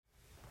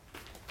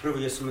प्रभु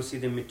यसु मसीह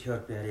के मिठे और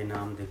प्यारे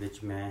नाम दे विच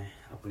मैं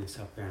अपने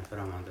सब भैन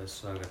भरावां दा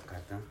स्वागत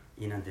करदा।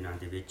 इन्हां दिनां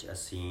दे विच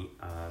असीं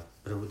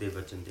प्रभु दे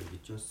वचन दे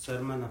विचों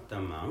सरमन ऑफ द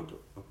माउंट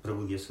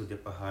प्रभु यसु दे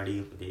पहाड़ी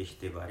उपदेश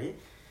के बारे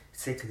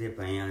सिखदे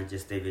पए हां,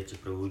 जिस दे विच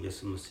प्रभु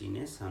यसु मसीह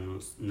ने सानूं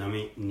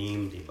नवें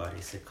नेम के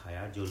बारे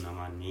सिखाया, जो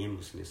नवां नेम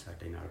उसने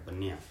साडे नाल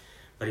बन्निया।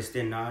 पर इस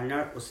दे नाल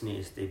नाल उसने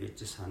इस दे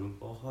विच सानूं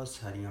बहुत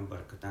सारियां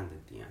बरकतां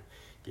दित्तियां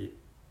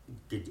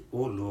कि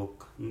वो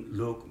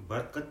लोग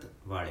बरकत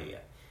वाले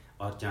आ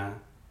और जां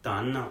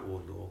धन आ वो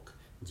लोग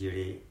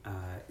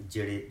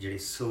ਜਿਹੜੇ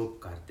ਸੋਗ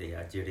ਕਰਦੇ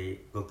ਆ, ਜਿਹੜੇ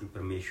ਕਿਉਂਕਿ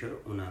ਪਰਮੇਸ਼ਰ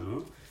ਉਹਨਾਂ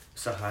ਨੂੰ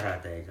ਸਹਾਰਾ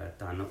ਦੇਗਾ।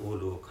 ਧਨ ਉਹ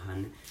ਲੋਕ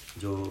ਹਨ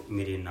ਜੋ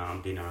ਮੇਰੇ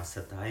ਨਾਮ ਦੇ ਨਾਲ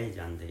ਸਤਾਏ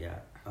ਜਾਂਦੇ ਆ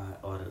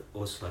ਔਰ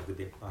ਉਹ ਸਵਰਗ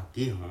ਦੇ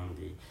ਭਾਗੀ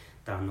ਹੋਣਗੇ।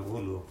 ਧਨ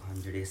ਉਹ ਲੋਕ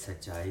ਹਨ ਜਿਹੜੇ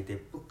ਸੱਚਾਈ ਦੇ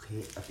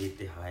ਭੁੱਖੇ ਅਤੇ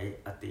ਤਿਹਾਏ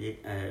ਅਤੇ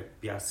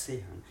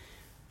ਪਿਆਸੇ ਹਨ।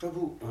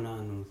 ਪ੍ਰਭੂ ਉਹਨਾਂ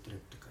ਨੂੰ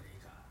ਤ੍ਰਿਪਤ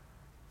ਕਰੇਗਾ,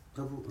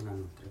 ਪ੍ਰਭੂ ਉਹਨਾਂ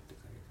ਨੂੰ ਤ੍ਰਿਪਤ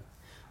ਕਰੇਗਾ।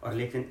 और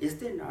लेकिन इस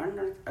दे नाल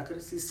नाल अगर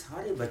असीं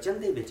सारे वचन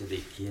दे विच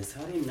देखीए,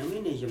 सारे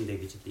नवें नियम दे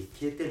विच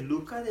देखीए ते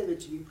लूका दे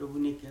विच भी प्रभु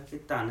ने कहा कि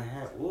धन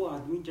है वो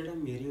आदमी जिहड़ा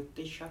मेरे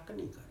उत्ते शक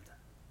नहीं करदा।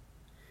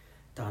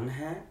 धन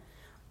है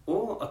वो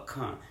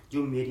अखां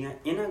जो मेरियां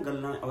इन्हां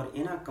गल्लां और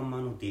इन्हां कम्मां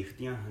नूं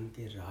देखदियां हन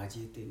कि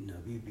राजे ते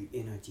नबी भी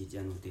इन्हां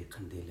चीज़ां नूं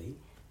देखण दे लई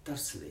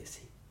तरसदे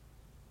सी।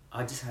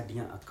 अज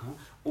साडीआं अखां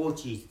वो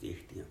चीज़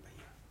देखदियां पईआं।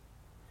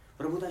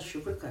 प्रभु का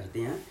शुक्र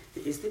करते हैं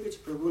कि इस दे विच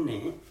प्रभु ने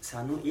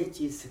सानू ये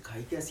चीज़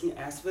सिखाई कि असीं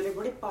इस वेले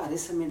बड़े भारे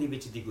समय दे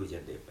विच दी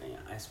गुजरदे पए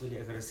हां। इस वेले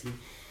अगर असीं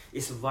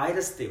इस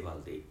वायरस दे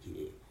वल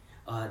देखीए,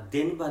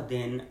 दिन ब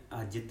दिन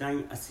जिद्दां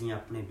ही असीं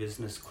अपने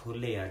बिजनेस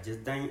खोले आ,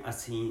 जिद्दां ही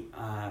असीं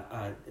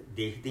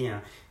देखते हैं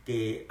कि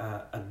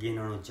अगे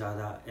नालों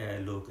ज़्यादा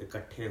लोग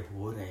इकट्ठे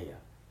हो रहे आ,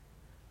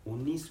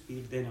 उन्नी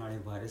स्पीड दे नाल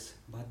वायरस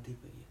वधदी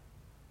पई है।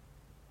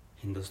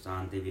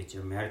 हिंदुस्तान दे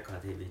विच, अमेरिका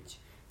दे विच,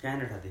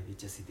 कैनेडा दे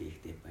विच असीं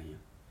देखते पए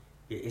हां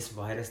कि इस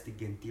वायरस की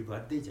गिनती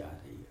बढ़ती जा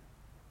रही है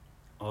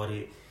और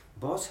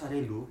बहुत सारे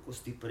लोग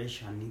उसकी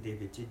परेशानी दे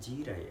विच जी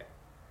रहे हैं।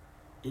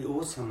 ये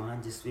वो समा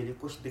जिस वेले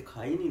कुछ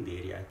दिखाई नहीं दे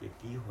रहा कि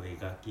की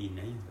होएगा की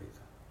नहीं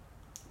होएगा।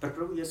 पर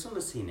प्रभु यसु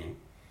मसीह ने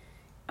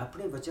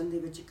अपने वचन दे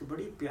विच एक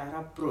बड़ी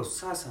प्यारा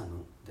भरोसा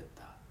सानू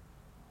दिता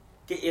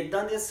कि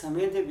इदां दे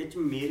समय दे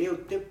विच मेरे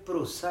उत्ते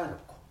भरोसा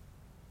रखो।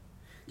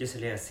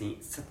 जिसले असीं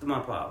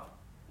 7वां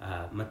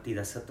भाव मत्ती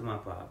दा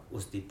 7वां भाव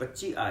उसकी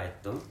 25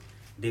 आयत तो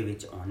दे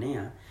विच आने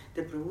आ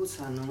ते प्रभु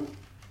सानू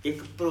एक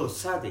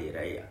भरोसा दे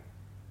रहे आ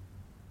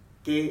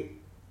कि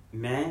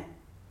मैं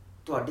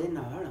तुहाडे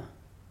नाल आ।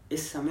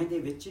 इस समय दे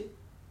विच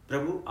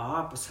प्रभु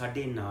आप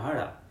साडे नाल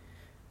आ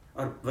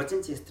और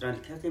वचन च इस तरह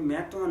लिखा कि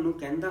मैं तुहानू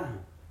कहंदा हां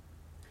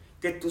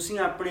कि तुसीं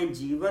अपने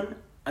जीवन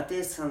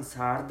अते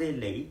संसार दे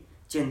लई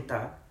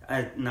चिंता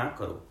ना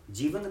करो।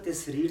 जीवन अते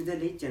शरीर दे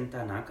लई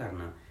चिंता ना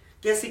करना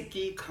कि असीं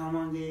की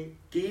खावांगे,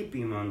 की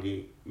पीवांगे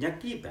जां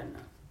की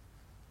पहनना,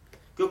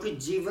 क्योंकि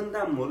जीवन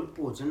का मुल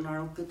भोजन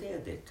नालों किते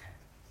अधिक है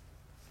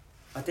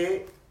अते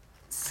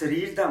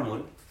शरीर का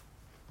मुल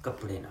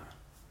कपड़े नाल।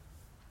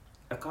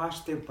 आकाश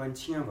के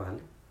पंछियां वाल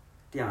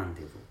ध्यान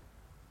देवो,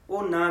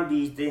 वो ना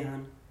बीजते हैं,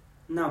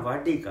 ना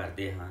वाढी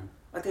करते हैं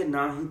अते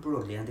ना ही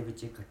भड़ोलियां दे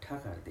विच इकट्ठा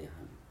करते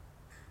हैं,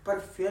 पर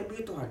फिर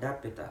भी तुहाडा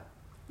पिता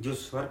जो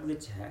स्वर्ग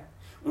विच है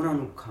उन्हां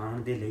नूं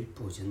खाण दे लई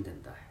भोजन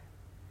दिंदा है।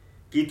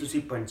 की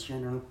तुसीं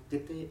पंछियां नालों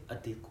किते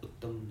अधिक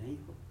उत्तम नहीं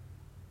हो?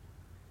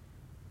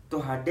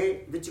 तुहाडे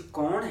विच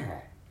कौन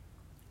है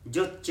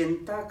जो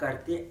चिंता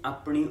करके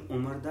अपनी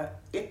उम्र का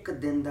एक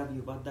दिन का भी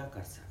वाधा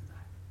कर सकता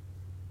है?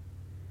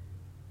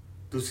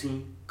 तुसीं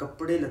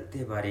कपड़े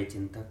लत्ते बारे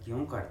चिंता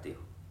क्यों करते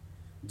हो?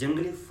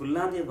 जंगली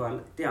फुल्लां दे वल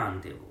ध्यान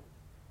देवो,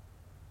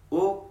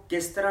 वो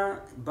किस तरह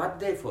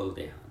वधदे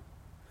फुलदे हैं।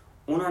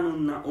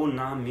 उन्होंने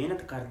ना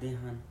मेहनत करते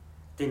हैं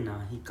ते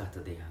ना ही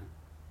कतदे हैं।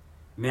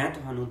 मैं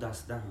तुहानूं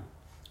दसदा हाँ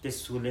कि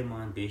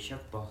सुलेमान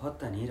बेशक बहुत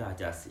धनी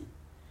राजा सी,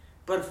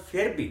 पर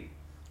फिर भी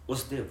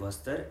उसके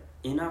वस्त्र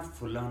इन्हां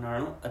फुल्लां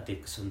नालों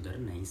अधिक सुंदर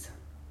नहीं सन।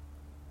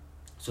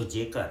 सो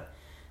जेकर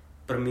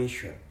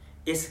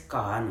परमेश्वर इस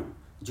घाह नूं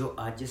जो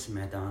अज इस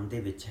मैदान दे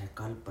विच है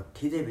कल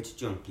पट्ठी दे विच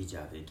झोंकी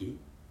जावेगी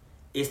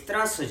इस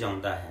तरह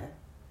सजाउंदा है,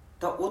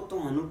 तो वह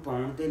तुहानूं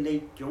पाउण दे लई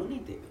क्यों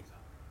नहीं देवेगा?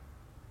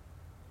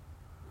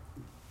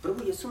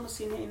 प्रभु यसु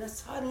मसीह ने इन्हां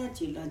सारियां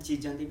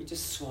चीज़ां दे विच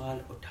सवाल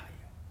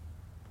उठाया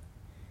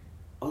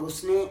और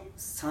उसने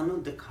सानू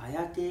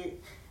दिखाया कि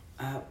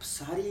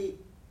सारी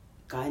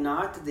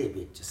कायनात दे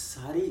विच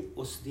सारी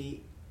उसकी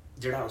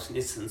जिहड़ा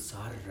उसने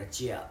संसार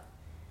रचिया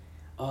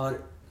और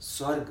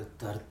स्वर्ग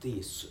धरती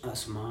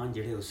आसमान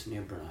जिहड़े उसने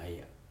बनाए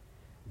आ,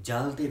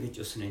 जल दे विच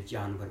उसने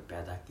जानवर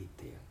पैदा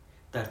कीते आ,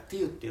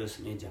 धरती उत्ते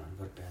उसने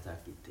जानवर पैदा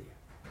कीते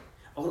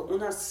आ और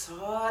उन्हां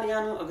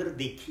सारियां नूं अगर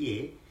देखीए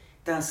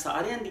तां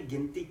सारियां दी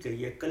गिनती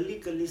करिए, कल्ली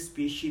कल्ली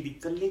स्पीशी दी,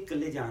 कल्ले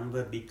कल्ले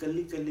जानवर दी,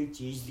 कल्ली कल्ली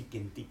चीज़ की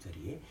गिनती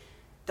करिए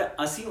तां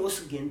असीं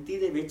उस गिनती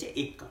दे विच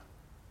एक आ।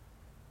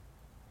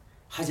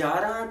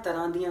 हज़ारां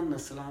तरह दीयां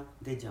नस्लां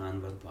दे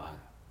जानवर बाहर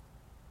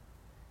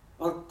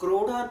और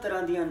करोड़ां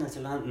तरह दीयां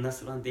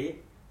नस्लां दे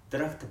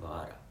दरख्त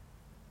बाहर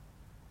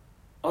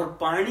और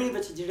पानी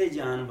विच जिहड़े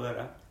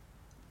जानवर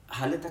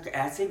ਹਾਲੇ ਤੱਕ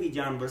ਐਸੇ ਵੀ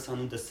ਜਾਨਵਰ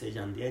ਸਾਨੂੰ ਦੱਸੇ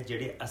ਜਾਂਦੇ ਆ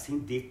ਜਿਹੜੇ ਅਸੀਂ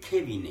ਦੇਖੇ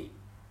ਵੀ ਨਹੀਂ,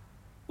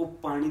 ਉਹ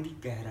ਪਾਣੀ ਦੀ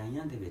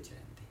ਗਹਿਰਾਈਆਂ ਦੇ ਵਿੱਚ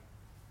ਰਹਿੰਦੇ,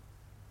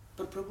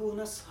 ਪਰ ਪ੍ਰਭੂ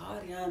ਉਹਨਾਂ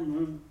ਸਾਰਿਆਂ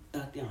ਨੂੰ ਦਾ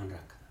ਧਿਆਨ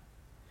ਰੱਖਦਾ,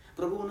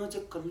 ਪ੍ਰਭੂ ਉਹਨਾਂ 'ਚ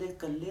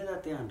ਇਕੱਲੇ ਦਾ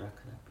ਧਿਆਨ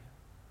ਰੱਖਦਾ ਪਿਆ।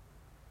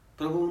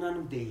 ਪ੍ਰਭੂ ਉਹਨਾਂ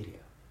ਨੂੰ ਦੇ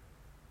ਰਿਹਾ,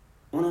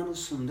 ਉਹਨਾਂ ਨੂੰ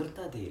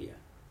ਸੁੰਦਰਤਾ ਦੇ ਰਿਹਾ,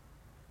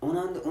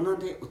 ਉਹਨਾਂ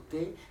ਦੇ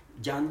ਉੱਤੇ,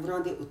 ਜਾਨਵਰਾਂ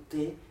ਦੇ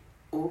ਉੱਤੇ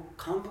ਉਹ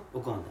ਖੰਭ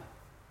ਉਗਾਉਂਦਾ,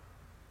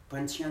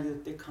 ਪੰਛੀਆਂ ਦੇ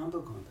ਉੱਤੇ ਖੰਭ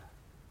ਉਗਾਉਂਦਾ।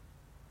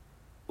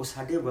 ਉਹ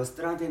ਸਾਡੇ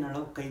ਵਸਤਰਾਂ ਦੇ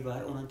ਨਾਲੋਂ ਕਈ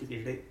ਵਾਰ ਉਹਨਾਂ ਦੇ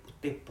ਜਿਹੜੇ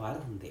ਉੱਤੇ ਪਰ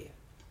ਹੁੰਦੇ ਆ,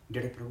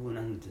 ਜਿਹੜੇ ਪ੍ਰਭੂ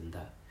ਉਹਨਾਂ ਨੂੰ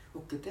ਦਿੰਦਾ,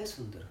 ਉਹ ਕਿਤੇ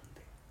ਸੁੰਦਰ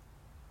ਹੁੰਦੇ।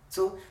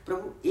 ਸੋ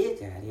ਪ੍ਰਭੂ ਇਹ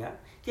ਕਹਿ ਰਿਹਾ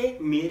ਕਿ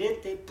ਮੇਰੇ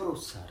 'ਤੇ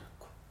ਭਰੋਸਾ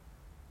ਰੱਖੋ।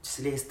 ਜਿਸ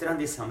ਲਈ ਇਸ ਤਰ੍ਹਾਂ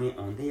ਦੇ ਸਮੇਂ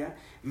ਆਉਂਦੇ ਆ,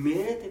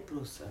 ਮੇਰੇ 'ਤੇ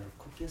ਭਰੋਸਾ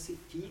ਰੱਖੋ ਕਿ ਅਸੀਂ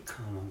ਕੀ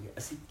ਖਾਵਾਂਗੇ,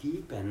 ਅਸੀਂ ਕੀ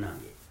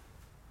ਪਹਿਨਾਂਗੇ।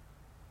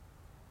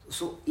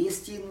 ਸੋ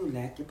ਇਸ ਚੀਜ਼ ਨੂੰ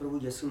ਲੈ ਕੇ ਪ੍ਰਭੂ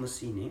ਯਿਸੂ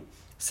ਮਸੀਹ ਨੇ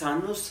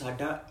ਸਾਨੂੰ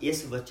ਸਾਡਾ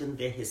ਇਸ ਵਚਨ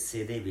ਦੇ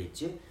ਹਿੱਸੇ ਦੇ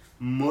ਵਿੱਚ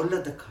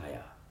ਮੁੱਲ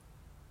ਦਿਖਾਇਆ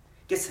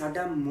ਕਿ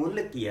ਸਾਡਾ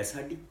ਮੁੱਲ ਕੀ ਹੈ,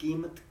 ਸਾਡੀ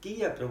ਕੀਮਤ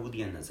ਕੀ ਹੈ ਪ੍ਰਭੂ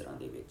ਦੀਆਂ ਨਜ਼ਰਾਂ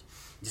ਦੇ ਵਿੱਚ।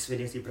 ਜਿਸ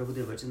ਵੇਲੇ ਅਸੀਂ ਪ੍ਰਭੂ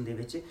ਦੇ ਵਚਨ ਦੇ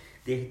ਵਿੱਚ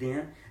ਦੇਖਦੇ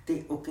ਹਾਂ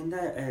ਤੇ ਉਹ ਕਹਿੰਦਾ,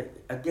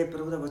 ਅੱਗੇ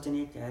ਪ੍ਰਭੂ ਦਾ ਵਚਨ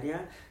ਇਹ ਕਹਿ ਰਿਹਾ,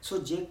 ਸੋ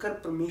ਜੇਕਰ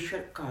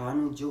ਪਰਮੇਸ਼ਰ ਘਾਹ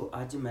ਨੂੰ ਜੋ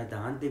ਅੱਜ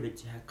ਮੈਦਾਨ ਦੇ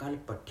ਵਿੱਚ ਹੈ ਕੱਲ੍ਹ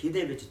ਭੱਠੀ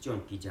ਦੇ ਵਿੱਚ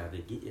ਝੋਂਕੀ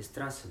ਜਾਵੇਗੀ ਇਸ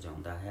ਤਰ੍ਹਾਂ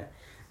ਸਜਾਉਂਦਾ ਹੈ,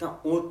 ਤਾਂ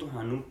ਉਹ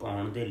ਤੁਹਾਨੂੰ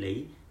ਪਾਉਣ ਦੇ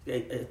ਲਈ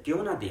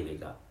ਕਿਉਂ ਨਾ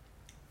ਦੇਵੇਗਾ।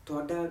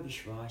 ਤੁਹਾਡਾ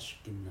ਵਿਸ਼ਵਾਸ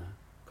ਕਿੰਨਾ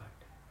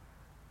ਘੱਟ ਹੈ,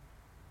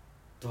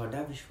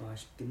 ਤੁਹਾਡਾ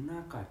ਵਿਸ਼ਵਾਸ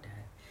ਕਿੰਨਾ ਘੱਟ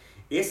ਹੈ।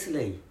 ਇਸ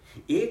ਲਈ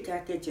ਇਹ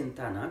ਕਹਿ ਕੇ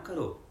ਚਿੰਤਾ ਨਾ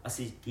ਕਰੋ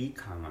ਅਸੀਂ ਕੀ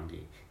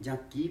ਖਾਵਾਂਗੇ ਜਾਂ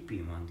ਕੀ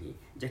ਪੀਵਾਂਗੇ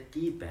ਜਾਂ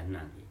ਕੀ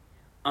ਪਹਿਨਾਂਗੇ।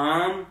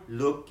 ਆਮ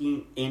ਲੋਕੀ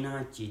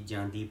ਇਹਨਾਂ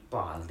ਚੀਜ਼ਾਂ ਦੀ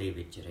ਭਾਲ ਦੇ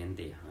ਵਿੱਚ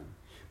ਰਹਿੰਦੇ ਹਨ,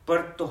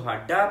 ਪਰ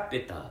ਤੁਹਾਡਾ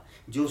ਪਿਤਾ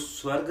ਜੋ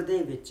ਸਵਰਗ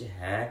ਦੇ ਵਿੱਚ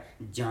ਹੈ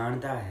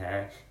ਜਾਣਦਾ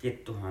ਹੈ ਕਿ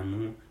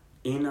ਤੁਹਾਨੂੰ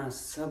ਇਹਨਾਂ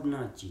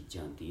ਸਭਨਾਂ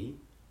ਚੀਜ਼ਾਂ ਦੀ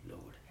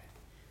ਲੋੜ ਹੈ।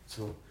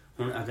 ਸੋ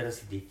ਹੁਣ ਅਗਰ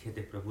ਅਸੀਂ ਦੇਖੀਏ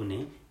ਤਾਂ ਪ੍ਰਭੂ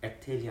ਨੇ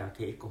ਇੱਥੇ ਲਿਆ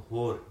ਕੇ ਇੱਕ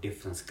ਹੋਰ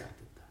ਡਿਫਰੈਂਸ ਕਰ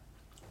ਦਿੱਤਾ।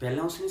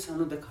 ਪਹਿਲਾਂ ਉਸਨੇ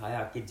ਸਾਨੂੰ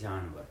ਦਿਖਾਇਆ ਕਿ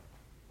ਜਾਨਵਰ,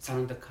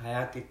 ਸਾਨੂੰ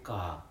ਦਿਖਾਇਆ ਕਿ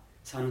ਘਾਹ,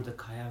 ਸਾਨੂੰ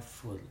ਦਿਖਾਇਆ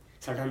ਫੁੱਲ,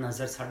 ਸਾਡਾ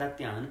ਨਜ਼ਰ, ਸਾਡਾ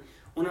ਧਿਆਨ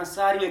ਉਹਨਾਂ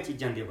ਸਾਰੀਆਂ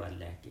ਚੀਜ਼ਾਂ ਦੇ ਵੱਲ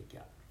ਲੈ ਕੇ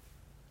ਗਿਆ।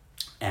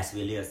 ਇਸ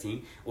ਵੇਲੇ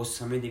ਅਸੀਂ ਉਸ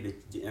ਸਮੇਂ ਦੇ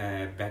ਵਿੱਚ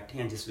ਬੈਠੇ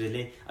ਹਾਂ ਜਿਸ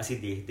ਵੇਲੇ ਅਸੀਂ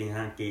ਦੇਖਦੇ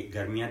ਹਾਂ ਕਿ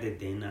ਗਰਮੀਆਂ ਦੇ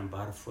ਦਿਨ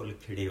ਬਾਹਰ ਫੁੱਲ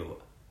ਖਿੜੇ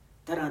ਹੋ,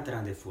 ਤਰ੍ਹਾਂ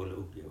ਤਰ੍ਹਾਂ ਦੇ ਫੁੱਲ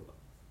ਉੱਗੇ ਹੋ,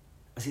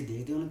 ਅਸੀਂ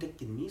ਦੇਖਦੇ ਉਹਨਾਂ 'ਤੇ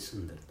ਕਿੰਨੀ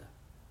ਸੁੰਦਰਤਾ।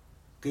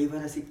 ਕਈ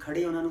ਵਾਰ ਅਸੀਂ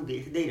ਖੜੇ ਉਹਨਾਂ ਨੂੰ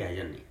ਦੇਖਦੇ ਹੀ ਰਹਿ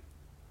ਜਾਂਦੇ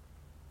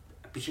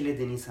ਹਾਂ। ਪਿਛਲੇ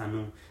ਦਿਨ ਹੀ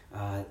ਸਾਨੂੰ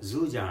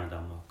ਜ਼ੂ ਜਾਣ ਦਾ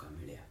ਮੌਕਾ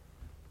ਮਿਲਿਆ,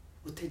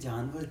 ਉੱਥੇ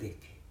ਜਾਨਵਰ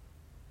ਦੇਖੇ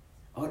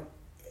ਔਰ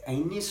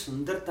ਇੰਨੀ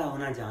ਸੁੰਦਰਤਾ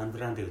ਉਹਨਾਂ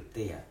ਜਾਨਵਰਾਂ ਦੇ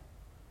ਉੱਤੇ ਆ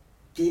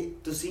ਕਿ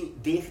ਤੁਸੀਂ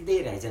ਦੇਖਦੇ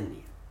ਰਹਿ ਜਾਂਦੇ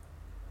ਆ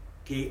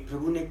ਕਿ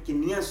ਪ੍ਰਭੂ ਨੇ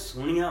ਕਿੰਨੀਆਂ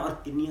ਸੋਹਣੀਆਂ ਔਰ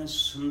ਕਿੰਨੀਆਂ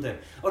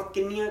ਸੁੰਦਰ ਔਰ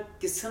ਕਿੰਨੀਆਂ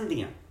ਕਿਸਮ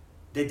ਦੀਆਂ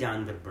ਦੇ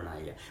ਜਾਨਵਰ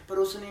ਬਣਾਏ ਆ। ਪਰ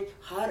ਉਸਨੇ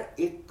ਹਰ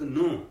ਇੱਕ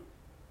ਨੂੰ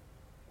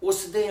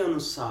ਉਸ ਦੇ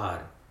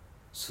ਅਨੁਸਾਰ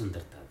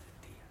ਸੁੰਦਰਤਾ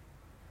ਦਿੱਤੀ ਆ।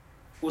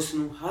 ਉਸ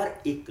ਨੂੰ ਹਰ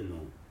ਇੱਕ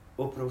ਨੂੰ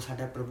ਉਹ ਪ੍ਰਭੂ,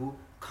 ਸਾਡਾ ਪ੍ਰਭੂ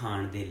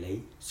ਖਾਣ ਦੇ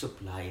ਲਈ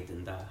ਸਪਲਾਈ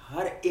ਦਿੰਦਾ,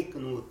 ਹਰ ਇੱਕ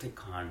ਨੂੰ ਉੱਥੇ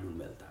ਖਾਣ ਨੂੰ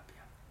ਮਿਲਦਾ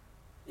ਪਿਆ।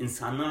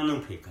 ਇਨਸਾਨਾਂ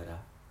ਨੂੰ ਫਿਕਰ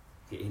ਆ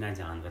ਕਿ ਇਹਨਾਂ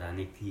ਜਾਨਵਰਾਂ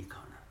ਨੇ ਕੀ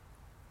ਖਾਣਾ,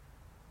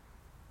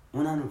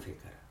 ਉਹਨਾਂ ਨੂੰ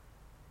ਫਿਕਰ ਆ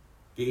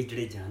ਕਿ ਇਹ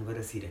ਜਿਹੜੇ ਜਾਨਵਰ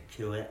ਅਸੀਂ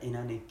ਰੱਖੇ ਹੋਏ ਆ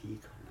ਇਹਨਾਂ ਨੇ ਕੀ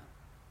ਖਾਣਾ।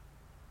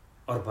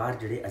 ਔਰ ਬਾਹਰ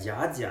ਜਿਹੜੇ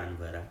ਆਜ਼ਾਦ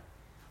ਜਾਨਵਰ ਆ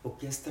ਉਹ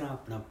ਕਿਸ ਤਰ੍ਹਾਂ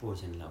ਆਪਣਾ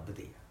ਭੋਜਨ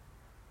ਲੱਭਦੇ ਆ,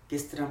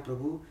 ਕਿਸ ਤਰ੍ਹਾਂ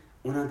ਪ੍ਰਭੂ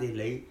ਉਹਨਾਂ ਦੇ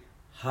ਲਈ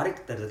ਹਰ ਇੱਕ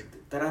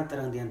ਤਰ੍ਹਾਂ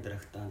ਤਰ੍ਹਾਂ ਦੀਆਂ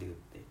ਦਰਖਤਾਂ ਦੇ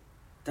ਉੱਤੇ,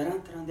 ਤਰ੍ਹਾਂ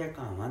ਤਰ੍ਹਾਂ ਦੇ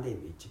ਘਾਵਾਂ ਦੇ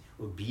ਵਿੱਚ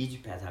ਉਹ ਬੀਜ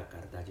ਪੈਦਾ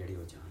ਕਰਦਾ ਜਿਹੜੇ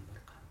ਉਹ ਜਾਨਵਰ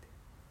ਖਾਂਦੇ।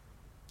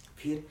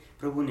 ਫਿਰ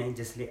ਪ੍ਰਭੂ ਨੇ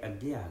ਜਿਸ ਲਈ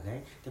ਅੱਗੇ ਆ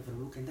ਗਏ ਤਾਂ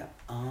ਪ੍ਰਭੂ ਕਹਿੰਦਾ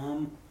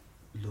ਆਮ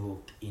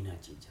ਲੋਕ ਇਹਨਾਂ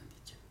ਚੀਜ਼ਾਂ ਦੀ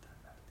ਚਿੰਤਾ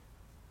ਕਰਦੇ।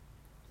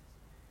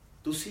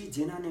 ਤੁਸੀਂ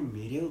ਜਿਨ੍ਹਾਂ ਨੇ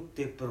ਮੇਰੇ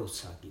ਉੱਤੇ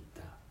ਭਰੋਸਾ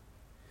ਕੀਤਾ,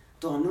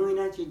 ਤੁਹਾਨੂੰ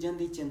ਇਹਨਾਂ ਚੀਜ਼ਾਂ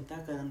ਦੀ ਚਿੰਤਾ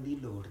ਕਰਨ ਦੀ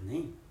ਲੋੜ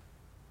ਨਹੀਂ।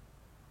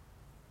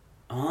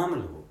 ਆਮ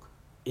ਲੋਕ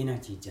ਇਹਨਾਂ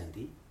ਚੀਜ਼ਾਂ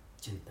ਦੀ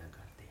ਚਿੰਤਾ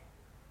ਕਰਦੇ ਆ।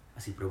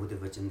 ਅਸੀਂ ਪ੍ਰਭੂ ਦੇ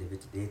ਵਚਨ ਦੇ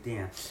ਵਿੱਚ ਦੇਖਦੇ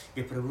ਹਾਂ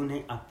ਕਿ ਪ੍ਰਭੂ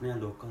ਨੇ ਆਪਣੇ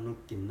ਲੋਕਾਂ ਨੂੰ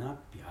ਕਿੰਨਾ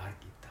ਪਿਆਰ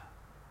ਕੀਤਾ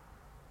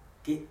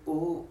ਕਿ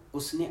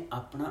ਉਸਨੇ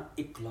ਆਪਣਾ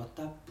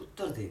ਇਕਲੌਤਾ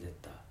ਪੁੱਤਰ ਦੇ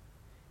ਦਿੱਤਾ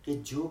ਕਿ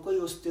ਜੋ ਕੋਈ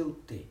ਉਸ ਦੇ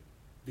ਉੱਤੇ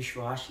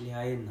ਵਿਸ਼ਵਾਸ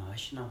ਲਿਆਏ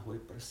ਨਾਸ਼ ਨਾ ਹੋਏ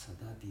ਪਰ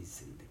ਸਦਾ ਦੀ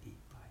ਜ਼ਿੰਦਗੀ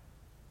ਪਾਏ।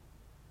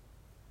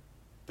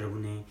 ਪ੍ਰਭੂ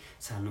ਨੇ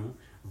ਸਾਨੂੰ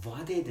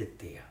ਵਾਅਦੇ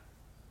ਦਿੱਤੇ ਆ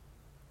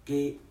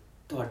ਕਿ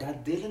ਤੁਹਾਡਾ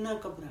ਦਿਲ ਨਾ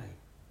ਘਬਰਾਏ।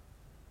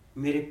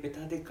 ਮੇਰੇ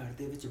ਪਿਤਾ ਦੇ ਘਰ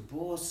ਦੇ ਵਿੱਚ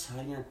ਬਹੁਤ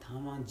ਸਾਰੀਆਂ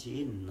ਥਾਵਾਂ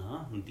ਜੇ ਨਾ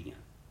ਹੁੰਦੀਆਂ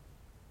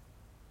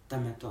ਤਾਂ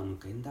ਮੈਂ ਤੁਹਾਨੂੰ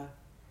ਕਹਿੰਦਾ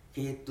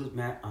ਕਿ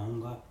ਮੈਂ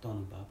ਆਊਂਗਾ,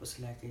 ਤੁਹਾਨੂੰ ਵਾਪਸ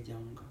ਲੈ ਕੇ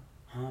ਜਾਊਂਗਾ।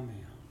 ਹਾਂ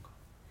ਮੈਂ ਆਊਂਗਾ,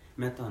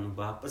 ਮੈਂ ਤੁਹਾਨੂੰ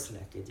ਵਾਪਸ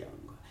ਲੈ ਕੇ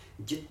ਜਾਊਂਗਾ।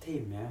 ਜਿੱਥੇ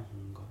ਮੈਂ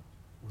ਹੋਊਂਗਾ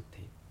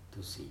ਉੱਥੇ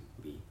ਤੁਸੀਂ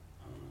ਵੀ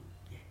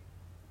ਹੋਵੋਗੇ।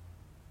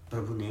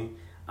 ਪ੍ਰਭੂ ਨੇ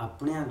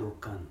ਆਪਣਿਆਂ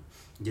ਲੋਕਾਂ ਨੂੰ,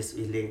 ਜਿਸ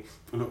ਵੇਲੇ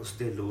ਉਸ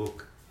ਦੇ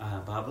ਲੋਕ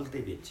ਬਾਬਲ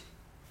ਦੇ ਵਿੱਚ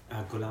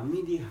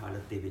ਗੁਲਾਮੀ ਦੀ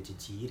ਹਾਲਤ ਦੇ ਵਿੱਚ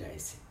ਜੀ ਰਹੇ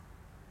ਸੀ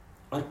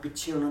ਔਰ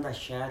ਪਿੱਛੇ ਉਹਨਾਂ ਦਾ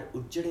ਸ਼ਹਿਰ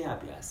ਉੱਜੜਿਆ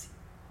ਪਿਆ ਸੀ,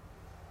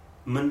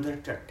 ਮੰਦਰ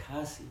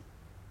ਢੱਠਾ ਸੀ,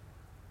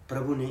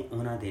 ਪ੍ਰਭੂ ਨੇ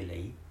ਉਹਨਾਂ ਦੇ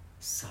ਲਈ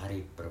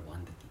ਸਾਰੇ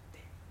ਪ੍ਰਬੰਧ ਕੀਤੇ।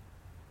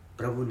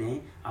 ਪ੍ਰਭੂ ਨੇ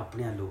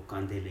ਆਪਣਿਆਂ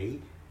ਲੋਕਾਂ ਦੇ ਲਈ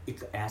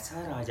ਇੱਕ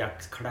ਐਸਾ ਰਾਜਾ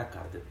ਖੜਾ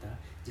ਕਰ ਦਿੱਤਾ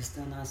ਜਿਸ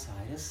ਦਾ ਨਾਂ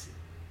ਸਾਇਰਸ ਸੀ।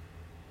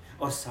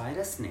 ਔਰ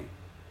ਸਾਇਰਸ ਨੇ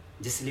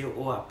ਜਿਸ ਲਈ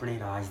ਉਹ ਆਪਣੇ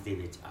ਰਾਜ ਦੇ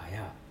ਵਿੱਚ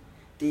ਆਇਆ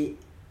ਤੇ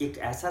ਇੱਕ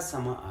ਐਸਾ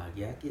ਸਮਾਂ ਆ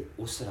ਗਿਆ ਕਿ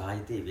ਉਸ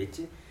ਰਾਜ ਦੇ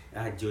ਵਿੱਚ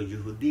ਜੋ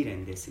ਯਹੂਦੀ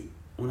ਰਹਿੰਦੇ ਸੀ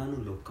ਉਹਨਾਂ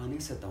ਨੂੰ ਲੋਕਾਂ ਨੇ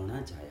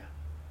ਸਤਾਉਣਾ ਚਾਹਿਆ,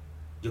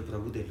 ਜੋ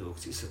ਪ੍ਰਭੂ ਦੇ ਲੋਕ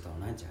ਸੀ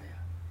ਸਤਾਉਣਾ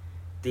ਚਾਹਿਆ।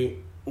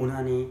 ਤੇ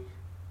ਉਹਨਾਂ ਨੇ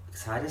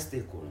ਸਾਇਰਸ ਦੇ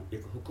ਕੋਲੋਂ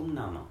ਇੱਕ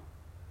ਹੁਕਮਨਾਮਾ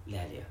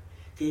ਲੈ ਲਿਆ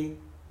ਕਿ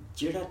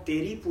ਜਿਹੜਾ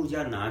ਤੇਰੀ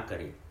ਪੂਜਾ ਨਾ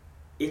ਕਰੇ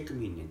 1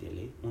 ਮਹੀਨੇ ਦੇ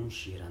ਲਈ ਉਹਨੂੰ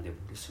ਸ਼ੇਰਾਂ ਦੇ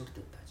ਮੂਹਰੇ ਸੁੱਟ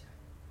ਦਿੱਤਾ ਜਾਏ।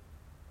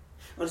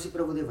 ਔਰ ਅਸੀਂ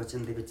ਪ੍ਰਭੂ ਦੇ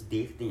ਵਚਨ ਦੇ ਵਿੱਚ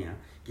ਦੇਖਦੇ ਹਾਂ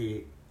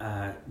ਕਿ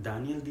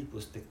ਦਾਨੀਅਲ ਦੀ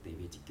ਪੁਸਤਕ ਦੇ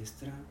ਵਿੱਚ ਕਿਸ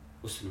ਤਰ੍ਹਾਂ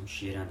ਉਸ ਨੂੰ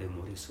ਸ਼ੇਰਾਂ ਦੇ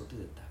ਮੂਹਰੇ ਸੁੱਟ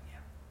ਦਿੱਤਾ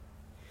ਗਿਆ,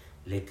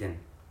 ਲੇਕਿਨ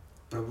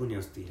ਪ੍ਰਭੂ ਨੇ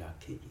ਉਸ ਦੀ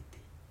ਰਾਖੀ ਕੀਤੀ।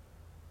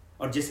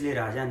 ਔਰ ਜਿਸ ਲਈ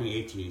ਰਾਜਾ ਨੇ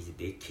ਇਹ ਚੀਜ਼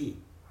ਦੇਖੀ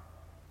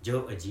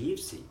ਜੋ ਅਜੀਬ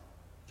ਸੀ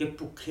ਕਿ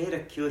ਭੁੱਖੇ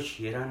ਰੱਖਿਓ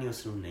ਸ਼ੇਰਾਂ ਨੇ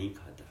ਉਸ ਨੂੰ ਨਹੀਂ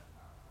ਖਾਧਾ,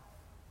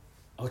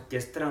 ਔਰ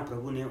ਕਿਸ ਤਰ੍ਹਾਂ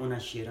ਪ੍ਰਭੂ ਨੇ ਉਹਨਾਂ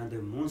ਸ਼ੇਰਾਂ ਦੇ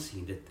ਮੂੰਹ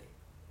ਸੀ ਦਿੱਤੇ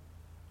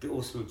ਕਿ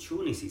ਉਸ ਨੂੰ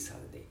ਛੂ ਨਹੀਂ ਸੀ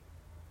ਸਕਦੇ,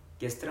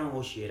 ਕਿਸ ਤਰ੍ਹਾਂ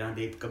ਉਹ ਸ਼ੇਰਾਂ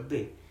ਦੇ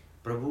ਕੱਬੇ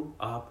ਪ੍ਰਭੂ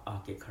ਆਪ ਆ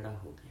ਕੇ ਖੜਾ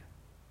ਹੋ ਗਿਆ।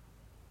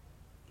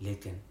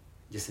 ਲੇਕਿਨ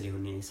ਜਿਸ ਲਈ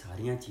ਉਹਨੇ ਇਹ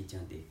ਸਾਰੀਆਂ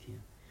ਚੀਜ਼ਾਂ ਦੇਖੀਆਂ,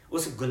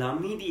 ਉਸ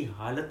ਗੁਲਾਮੀ ਦੀ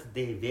ਹਾਲਤ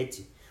ਦੇ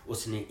ਵਿੱਚ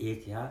ਉਸਨੇ ਇਹ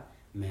ਕਿਹਾ,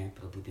 ਮੈਂ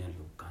ਪ੍ਰਭੂ ਦੇ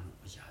ਲੋਕਾਂ ਨੂੰ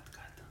ਆਜ਼ਾਦ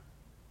ਕਰਦਾ,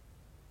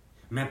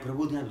 ਮੈਂ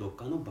ਪ੍ਰਭੂ ਦੇ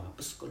ਲੋਕਾਂ ਨੂੰ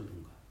ਵਾਪਸ ਕਰ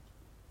ਲੂੰਗਾ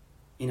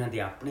ਇਹਨਾਂ ਦੇ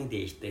ਆਪਣੇ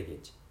ਦੇਸ਼ ਦੇ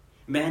ਵਿੱਚ,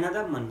 ਮੈਂ ਇਹਨਾਂ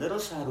ਦਾ ਮੰਦਿਰ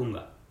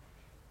ਉਸਾਰੂੰਗਾ,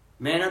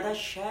 ਮੈਂ ਇਹਨਾਂ ਦਾ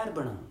ਸ਼ਹਿਰ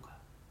ਬਣਾਊਂਗਾ।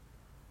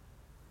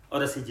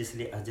 ਔਰ ਅਸੀਂ ਜਿਸ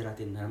ਲਈ ਅਜਰਾ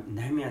ਤੇ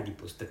ਨਹਿਮੀਆ ਦੀ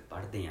ਪੁਸਤਕ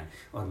ਪੜ੍ਹਦੇ ਹਾਂ,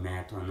 ਔਰ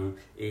ਮੈਂ ਤੁਹਾਨੂੰ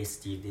ਇਸ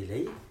ਚੀਜ਼ ਦੇ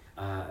ਲਈ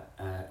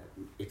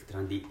ਇੱਕ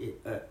ਤਰ੍ਹਾਂ ਦੀ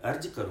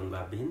ਅਰਜ਼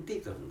ਕਰੂੰਗਾ, ਬੇਨਤੀ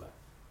ਕਰੂੰਗਾ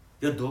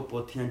ਕਿ 2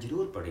 ਪੋਥੀਆਂ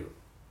ਜ਼ਰੂਰ ਪੜ੍ਹਿਓ।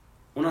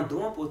 ਉਹਨਾਂ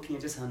 2 ਪੋਥੀਆਂ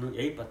 'ਚ ਸਾਨੂੰ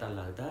ਇਹ ਪਤਾ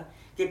ਲੱਗਦਾ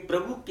ਕਿ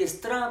ਪ੍ਰਭੂ ਕਿਸ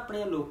ਤਰ੍ਹਾਂ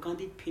ਆਪਣੇ ਲੋਕਾਂ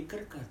ਦੀ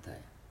ਫਿਕਰ ਕਰਦਾ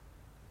ਹੈ,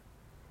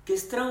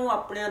 ਕਿਸ ਤਰ੍ਹਾਂ ਉਹ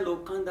ਆਪਣੇ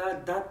ਲੋਕਾਂ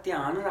ਦਾ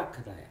ਧਿਆਨ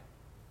ਰੱਖਦਾ ਹੈ,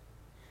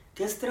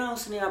 ਕਿਸ ਤਰ੍ਹਾਂ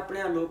ਉਸਨੇ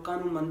ਆਪਣੇ ਲੋਕਾਂ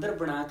ਨੂੰ ਮੰਦਿਰ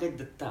ਬਣਾ ਕੇ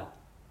ਦਿੱਤਾ।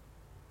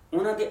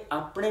 ਉਹਨਾਂ ਦੇ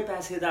ਆਪਣੇ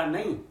ਪੈਸੇ ਦਾ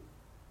ਨਹੀਂ,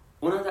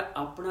 ਉਹਨਾਂ ਦਾ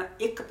ਆਪਣਾ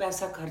 1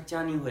 ਪੈਸਾ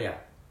ਖਰਚਾ ਨਹੀਂ ਹੋਇਆ,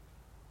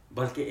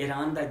 ਬਲਕਿ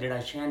ਈਰਾਨ ਦਾ ਜਿਹੜਾ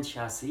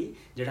ਸ਼ਹਿਨਸ਼ਾਹ ਸੀ,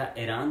 ਜਿਹੜਾ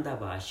ਈਰਾਨ ਦਾ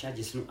ਬਾਦਸ਼ਾਹ,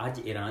 ਜਿਸ ਨੂੰ ਅੱਜ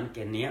ਈਰਾਨ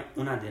ਕਹਿੰਦੇ ਆ,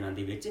 ਉਹਨਾਂ ਦਿਨਾਂ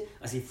ਦੇ ਵਿੱਚ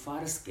ਅਸੀਂ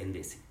ਫਾਰਸ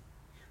ਕਹਿੰਦੇ ਸੀ,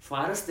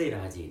 ਫਾਰਸ ਦੇ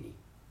ਰਾਜੇ ਨੇ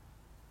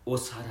ਉਹ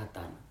ਸਾਰਾ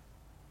ਧਨ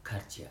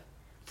ਖਰਚਿਆ,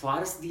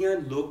 ਫਾਰਸ ਦੀਆਂ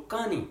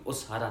ਲੋਕਾਂ ਨੇ ਉਹ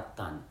ਸਾਰਾ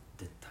ਧਨ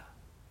ਦਿੱਤਾ।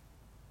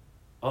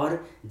 ਔਰ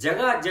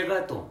ਜਗ੍ਹਾ ਜਗ੍ਹਾ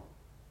ਤੋਂ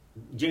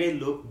ਜਿਹੜੇ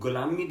ਲੋਕ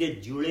ਗੁਲਾਮੀ ਦੇ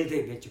ਜੂਲੇ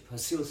ਦੇ ਵਿੱਚ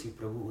ਫਸੇ ਹੋ ਸੀ,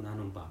 ਪ੍ਰਭੂ ਉਹਨਾਂ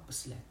ਨੂੰ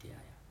ਵਾਪਸ ਲੈ ਕੇ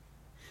ਆਇਆ,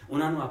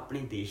 ਉਹਨਾਂ ਨੂੰ ਆਪਣੇ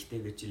ਦੇਸ਼ ਦੇ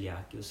ਵਿੱਚ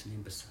ਲਿਆ ਕੇ ਉਸਨੇ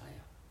ਵਸਾਇਆ।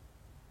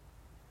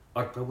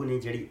 ਔਰ ਪ੍ਰਭੂ ਨੇ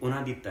ਜਿਹੜੀ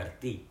ਉਹਨਾਂ ਦੀ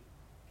ਧਰਤੀ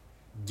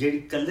ਜਿਹੜੀ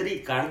ਕਲਰੀ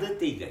ਕਰ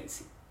ਦਿੱਤੀ ਗਈ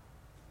ਸੀ,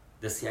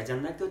 ਦੱਸਿਆ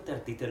ਜਾਂਦਾ ਕਿ ਉਹ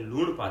ਧਰਤੀ ਤੇ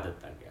ਲੂਣ ਪਾ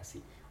ਦਿੱਤਾ ਗਿਆ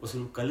ਸੀ, ਉਸ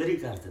ਨੂੰ ਕਲਰੀ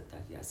ਕਰ ਦਿੱਤਾ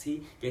ਗਿਆ ਸੀ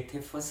ਕਿ ਇੱਥੇ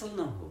ਫਸਲ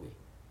ਨਾ ਹੋਵੇ।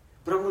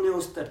 ਪ੍ਰਭੂ ਨੇ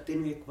ਉਸ ਧਰਤੀ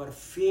ਨੂੰ ਇੱਕ ਵਾਰ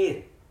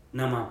ਫੇਰ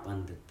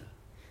ਨਵਾਂਪਨ ਦਿੱਤਾ,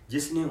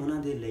 ਜਿਸ ਨੇ ਉਹਨਾਂ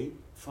ਦੇ ਲਈ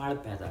ਫਲ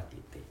ਪੈਦਾ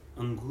ਕੀਤੇ,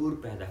 ਅੰਗੂਰ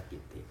ਪੈਦਾ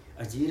ਕੀਤੇ,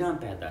 ਅੰਜੀਰਾਂ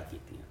ਪੈਦਾ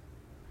ਕੀਤੀਆਂ,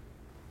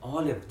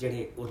 ਓਲਿਵ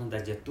ਜਿਹੜੇ ਉਹਨਾਂ ਦਾ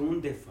ਜੈਤੂਨ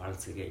ਦੇ ਫਲ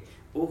ਸੀਗੇ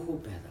ਉਹ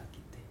ਪੈਦਾ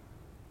ਕੀਤੇ।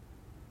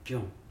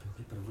 ਕਿਉਂ?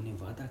 ਕਿਉਂਕਿ ਪ੍ਰਭੂ ਨੇ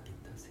ਵਾਅਦਾ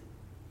ਕੀਤਾ ਸੀ।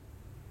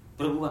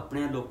 ਪ੍ਰਭੂ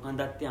ਆਪਣੇ ਲੋਕਾਂ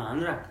ਦਾ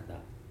ਧਿਆਨ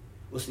ਰੱਖਦਾ।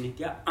 ਉਸਨੇ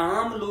ਕਿਹਾ,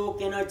 ਆਮ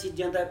ਲੋਕ ਇਹਨਾਂ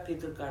ਚੀਜ਼ਾਂ ਦਾ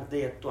ਫਿਕਰ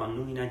ਕਰਦੇ ਆ,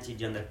 ਤੁਹਾਨੂੰ ਇਹਨਾਂ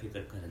ਚੀਜ਼ਾਂ ਦਾ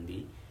ਫਿਕਰ ਕਰਨ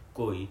ਦੀ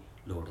ਕੋਈ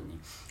ਲੋੜ ਨਹੀਂ।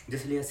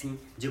 ਜਿਸ ਲਈ ਅਸੀਂ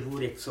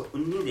ਜ਼ਬੂਰ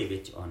 119 ਦੇ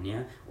ਵਿੱਚ ਆਉਂਦੇ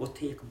ਹਾਂ,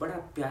 ਉੱਥੇ ਇੱਕ ਬੜਾ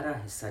ਪਿਆਰਾ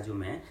ਹਿੱਸਾ ਜੋ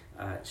ਮੈਂ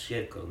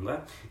ਸ਼ੇਅਰ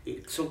ਕਰੂੰਗਾ।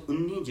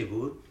 119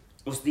 ਜ਼ਬੂਰ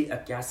ਉਸ ਦੀ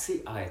 81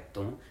 ਆਇਤ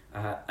ਤੋਂ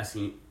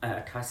ਅਸੀਂ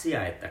 88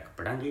 ਆਇਤ ਤੱਕ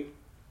ਪੜ੍ਹਾਂਗੇ।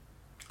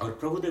 ਔਰ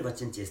ਪ੍ਰਭੂ ਦੇ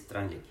ਵਚਨ 'ਚ ਇਸ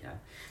ਤਰ੍ਹਾਂ ਲਿਖਿਆ,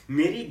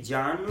 ਮੇਰੀ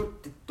ਜਾਨ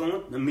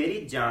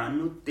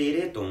ਨੂੰ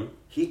ਤੇਰੇ ਤੋਂ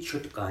ਹੀ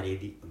ਛੁਟਕਾਰੇ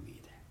ਦੀ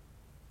ਉਮੀਦ ਹੈ।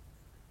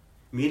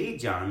 ਮੇਰੀ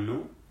ਜਾਨ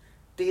ਨੂੰ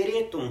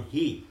ਤੇਰੇ ਤੋਂ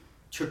ਹੀ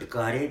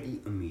ਛੁਟਕਾਰੇ ਦੀ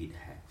ਉਮੀਦ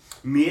ਹੈ।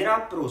 ਮੇਰਾ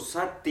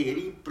ਭਰੋਸਾ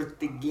ਤੇਰੀ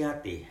ਪ੍ਰਤਿਗਿਆ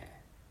ਤੇ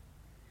ਹੈ।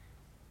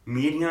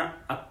 ਮੇਰੀਆਂ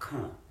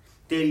ਅੱਖਾਂ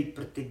ਤੇਰੀ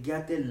ਪ੍ਰਤਿਗਿਆ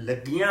ਤੇ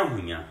ਲੱਗੀਆਂ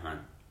ਹੋਈਆਂ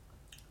ਹਨ।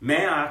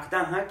 ਮੈਂ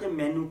ਆਖਦਾ ਹਾਂ ਕਿ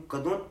ਮੈਨੂੰ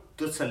ਕਦੋਂ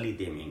ਤਸੱਲੀ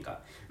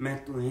ਦੇਵੇਂਗਾ। ਮੈਂ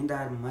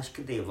ਧੂਏਂਦਾਰ ਮਸ਼ਕ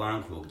ਦੇ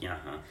ਵਾਂਗ ਹੋ ਗਿਆ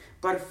ਹਾਂ,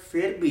 ਪਰ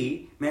ਫਿਰ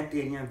ਵੀ ਮੈਂ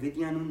ਤੇਰੀਆਂ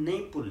ਵਿਧੀਆਂ ਨੂੰ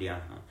ਨਹੀਂ ਭੁੱਲਿਆ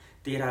ਹਾਂ।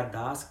 ਤੇਰਾ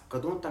ਦਾਸ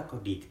ਕਦੋਂ ਤੱਕ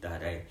ਉਡੀਕਦਾ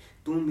ਰਹੇ?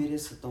 ਤੂੰ ਮੇਰੇ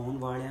ਸਤਾਉਣ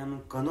ਵਾਲਿਆਂ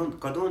ਨੂੰ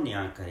ਕਦੋਂ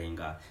ਨਿਆਂ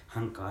ਕਰੇਂਗਾ?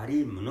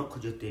 ਹੰਕਾਰੀ ਮਨੁੱਖ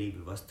ਜੋ ਤੇਰੀ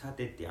ਵਿਵਸਥਾ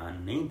ਤੇ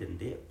ਧਿਆਨ ਨਹੀਂ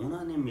ਦਿੰਦੇ,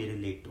 ਉਹਨਾਂ ਨੇ ਮੇਰੇ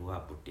ਲਈ ਟੋਆ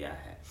ਪੁੱਟਿਆ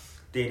ਹੈ।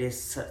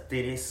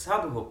 ਤੇਰੇ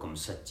ਸਭ ਹੁਕਮ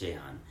ਸੱਚੇ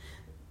ਹਨ,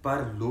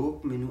 ਪਰ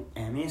ਲੋਕ ਮੈਨੂੰ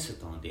ਐਵੇਂ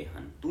ਸਤਾਉਂਦੇ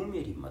ਹਨ। ਤੂੰ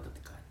ਮੇਰੀ ਮਦਦ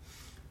ਕਰ।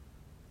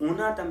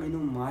 ਉਹਨਾਂ ਤਾਂ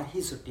ਮੈਨੂੰ ਮਾਰ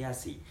ਹੀ ਸੁੱਟਿਆ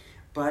ਸੀ,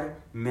 ਪਰ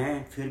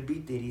ਮੈਂ ਫਿਰ ਵੀ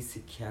ਤੇਰੀ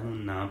ਸਿੱਖਿਆ ਨੂੰ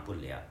ਨਾ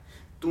ਭੁੱਲਿਆ।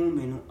 ਤੂੰ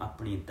ਮੈਨੂੰ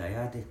ਆਪਣੀ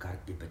ਦਇਆ ਦੇ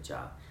ਕਰਕੇ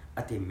ਬਚਾ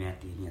ਅਤੇ ਮੈਂ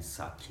ਤੇਰੀਆਂ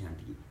ਸਾਖੀਆਂ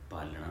ਦੀ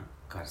ਪਾਲਣਾ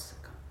ਕਰ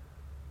ਸਕਾਂ।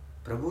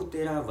 ਪ੍ਰਭੂ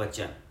ਤੇਰਾ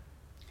ਵਚਨ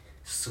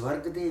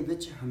ਸਵਰਗ ਦੇ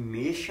ਵਿੱਚ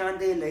ਹਮੇਸ਼ਾ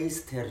ਦੇ ਲਈ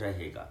ਸਥਿਰ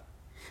ਰਹੇਗਾ।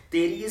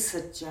 ਤੇਰੀ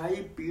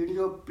ਸੱਚਾਈ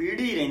ਪੀੜ੍ਹੀਓਂ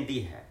ਪੀੜ੍ਹੀ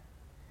ਰਹਿੰਦੀ ਹੈ।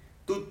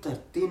 ਤੂੰ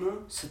ਧਰਤੀ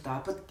ਨੂੰ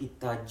ਸਥਾਪਿਤ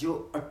ਕੀਤਾ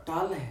ਜੋ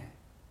ਅਟਲ ਹੈ।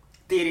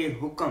 ਤੇਰੇ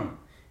ਹੁਕਮ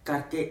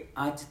ਕਰਕੇ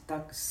ਅੱਜ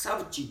ਤੱਕ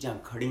ਸਭ ਚੀਜ਼ਾਂ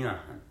ਖੜੀਆਂ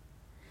ਹਨ,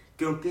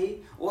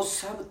 ਕਿਉਂਕਿ ਉਹ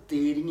ਸਭ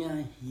ਤੇਰੀਆਂ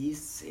ਹੀ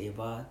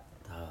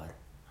ਸੇਵਾਦਾਰ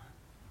ਹਨ।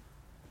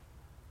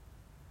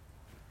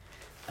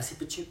 ਅਸੀਂ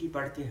ਪਿੱਛੇ ਕੀ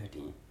ਪੜ੍ਹ ਕੇ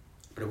ਹਟੇ?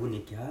 ਪ੍ਰਭੂ ਨੇ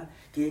ਕਿਹਾ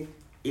ਕਿ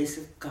ਇਸ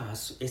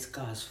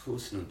ਘਾਸ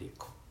ਫੂਸ ਨੂੰ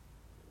ਦੇਖੋ,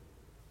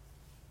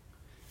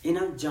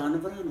 ਇਹਨਾਂ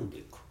ਜਾਨਵਰਾਂ ਨੂੰ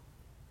ਦੇਖੋ,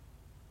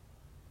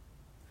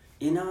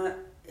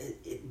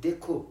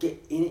 ਦੇਖੋ ਕਿ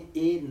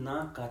ਇਹ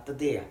ਨਾ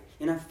ਕੱਤਦੇ ਆ।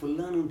 ਇਹਨਾਂ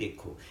ਫੁੱਲਾਂ ਨੂੰ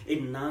ਦੇਖੋ,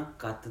 ਇਹ ਨਾ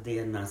ਕੱਤਦੇ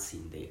ਆ ਨਾ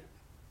ਸੀਂਦੇ ਆ।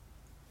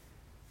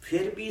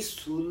 ਫਿਰ ਵੀ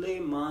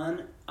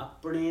ਸੁਲੇਮਾਨ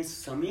ਆਪਣੇ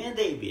ਸਮੇਂ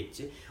ਦੇ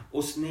ਵਿੱਚ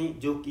ਉਸਨੇ,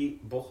 ਜੋ ਕਿ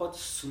ਬਹੁਤ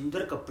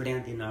ਸੁੰਦਰ ਕੱਪੜਿਆਂ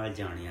ਦੇ ਨਾਲ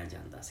ਜਾਣਿਆ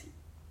ਜਾਂਦਾ ਸੀ,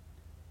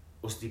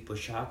 उसकी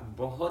पोशाक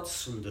बहुत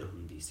सुंदर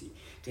हुंदी सी।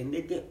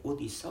 कहंदे कि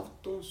उसकी सब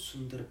तो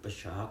सुंदर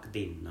पोशाक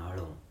दे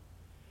नालों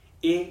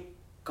ये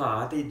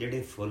घाह दे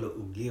जिहड़े फुल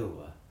उगे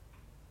हो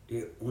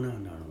ये उन्हां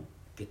नालों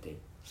किते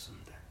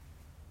सुंदर,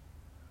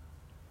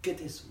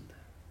 किते सुंदर।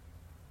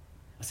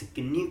 असीं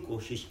किन्नी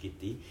कोशिश की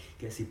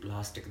कि असीं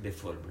प्लास्टिक दे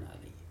फुल बना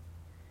लईए,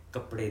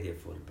 कपड़े दे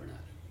फुल बना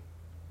लईए,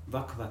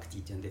 वख-वख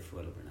चीज़ां दे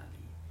फुल बना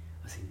लईए,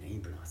 असीं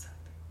नहीं बना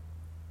सकते,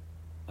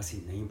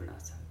 असीं नहीं बना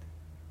सकते।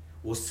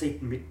 उस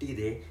मिट्टी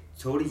दे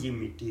थोड़ी जी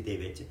मिट्टी दे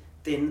विच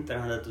 3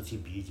 तरह का तुसीं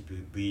बीज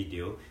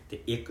दिओ तो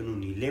एक नूं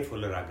नीले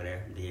फुल लग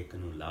रहे होंदे, एक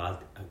नूं लाल,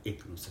 एक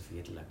नूं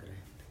सफेद लग रहे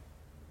होंदे।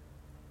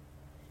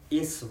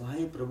 ये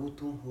सिवाय प्रभु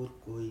तो होर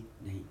कोई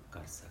नहीं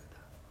कर सकता।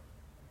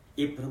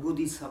 ये प्रभु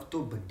की सब तो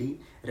वड्डी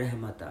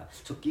रहमत आ।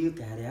 सो की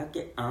कह रहा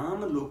कि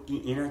आम लोग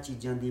इन्हां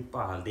चीज़ों की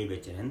भाल दे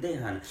विच रहिंदे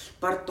हन,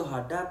 पर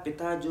तुहाडा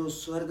पिता जो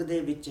स्वर्ग दे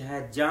विच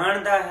है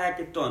जानदा है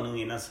कि तुहानूं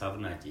इन्हां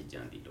सबना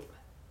चीज़ों की लोड़ है।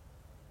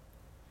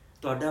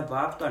 तुहाडा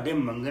बाप तुहाडे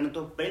मंगण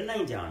तो पहला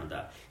ही जानदा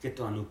कि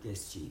तुहानूं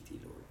किस चीज़ की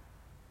लोड़ है,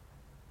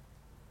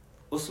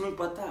 उसनूं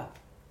पता।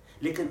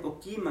 लेकिन वो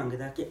की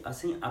मंगदा कि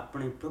असीं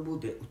अपने प्रभु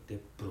दे उत्ते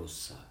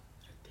भरोसा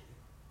रखीए।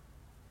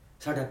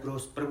 साडा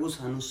प्रभु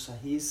सानूं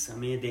सही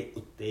समय दे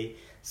उत्ते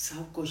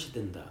सब कुछ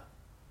दिंदा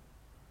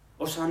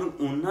और सानूं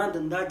उन्ना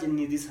दिंदा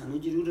जिन्नी दी सानूं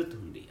जरूरत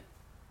हुंदी है।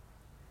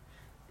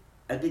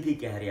 अगे की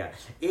कह रहा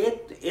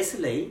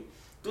इसलिए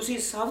तुसीं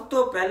सब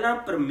तो पहला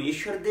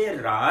परमेश्वर दे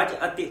राज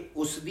अते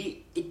उसदी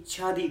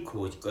इच्छा दी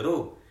खोज करो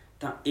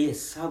तां ये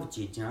सब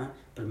चीज़ां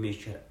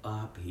परमेश्वर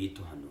आप ही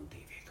तुहानूं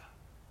देवेगा।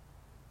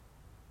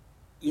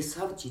 ये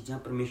सब चीज़ां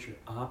परमेश्वर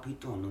आप ही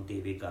तुहानूं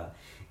देवेगा।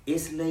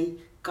 इसलिए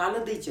कल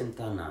दी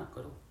चिंता ना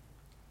करो,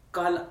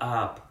 कल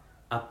आप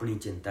अपनी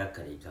चिंता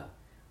करेगा।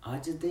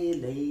 अज दे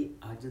लई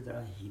अज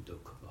दा ही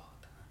दुख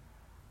बहुत है,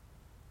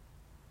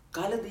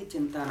 कल दी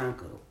चिंता ना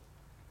करो।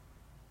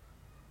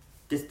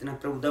 जिस तरह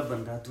प्रभु का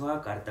बंदा दुआ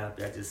करता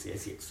पाया, जिसे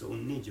असीं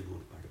 119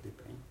 जबूर पढ़ते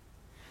पे,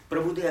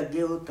 प्रभु के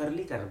अगे वो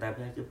तरली करता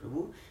पाया कि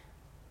प्रभु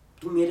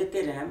तू मेरे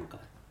ते रहम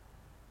कर,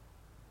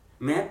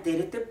 मैं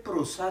तेरे ते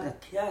भरोसा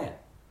रखिया है,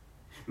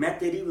 मैं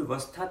तेरी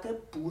व्यवस्था ते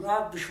पूरा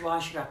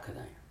विश्वास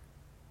रखदा है,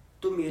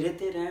 तू मेरे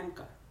ते रहम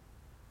कर।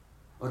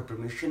 और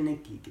परमेश्वर ने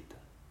की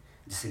किया,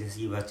 जिसलिए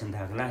असीं वचन का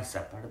अगला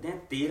हिस्सा पढ़ते हैं,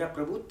 तेरा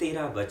प्रभु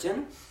तेरा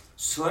वचन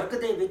स्वर्ग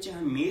दे विच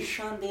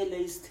हमेशा दे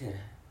लई स्थिर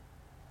है,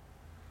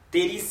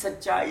 तेरी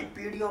सच्चाई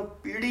पीढ़ियों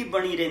पीढ़ी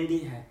बनी रहती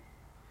है।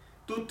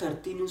 तू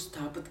धरती नूं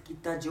स्थापित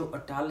किया जो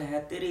अटल है,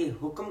 तेरे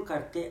हुक्म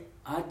करके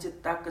अज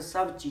तक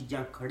सब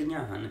चीज़ां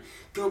खड़ियां हन,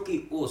 क्योंकि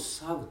वो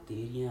सब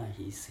तेरियां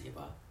ही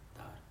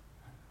सेवादार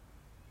हैं।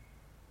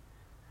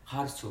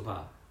 हर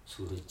सुबह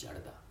सूरज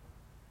चढ़दा,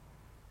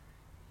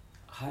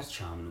 हर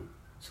शाम नूं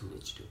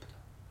सूरज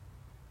डुबदा,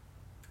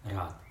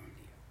 रात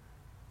होंदी है,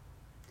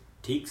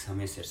 ठीक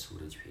समय सिर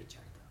सूरज फिर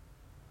चढ़दा।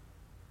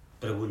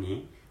 प्रभु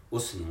ने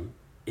उसनूं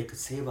एक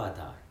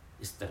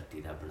सेवादार इस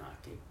धरती का बना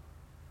के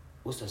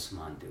उस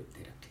आसमान के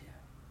उत्ते रखिया,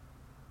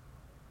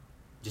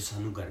 जो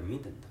सानू गर्मी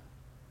दिंदा,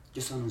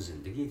 जो सानू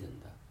जिंदगी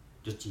दिंदा,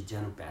 जो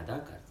चीज़ां नूं पैदा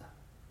करता।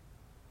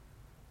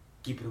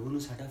 कि प्रभु नूं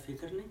साडा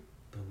फिक्र नहीं?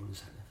 प्रभु नूं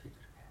साडा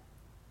फिक्र है।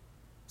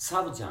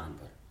 सब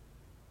जानवर,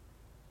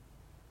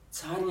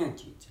 सारियां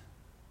चीज़ां,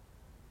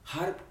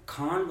 हर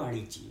खाण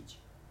वाली चीज़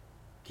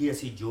कि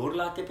असी जोर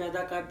ला के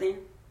पैदा करते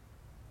हैं?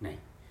 नहीं,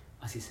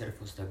 असी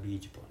सिर्फ उसका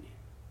बीज पाने,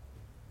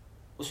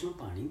 उसनूं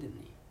पानी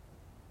दिंदे,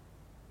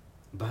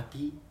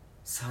 बाकी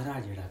सारा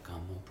जिहड़ा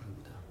काम वो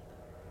प्रभु दा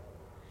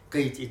हुंदा।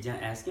 कई चीज़ां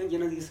ऐसियां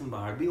जिन्हां दी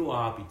संभाल भी वो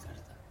आप ही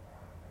करदा,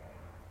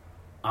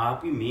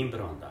 आप ही मींह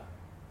भराउंदा,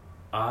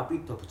 आप ही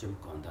धुप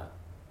चमकाउंदा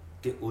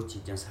ते वो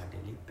चीज़ां साडे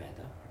लई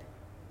पैदा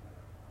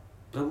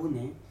होंदियां। प्रभु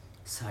ने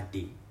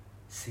साडी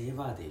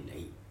सेवा दे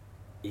लई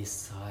ये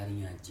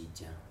सारियां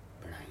चीज़ां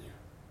बनाईयां,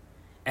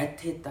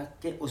 इत्थे तक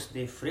कि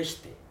उसदे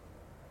फरिश्ते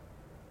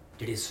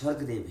जिहड़े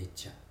स्वर्ग दे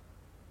विच आ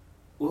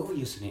वो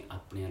भी उसने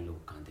अपने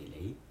लोगों के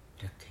लिए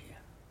रखे,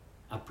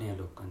 अपने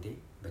लोगों के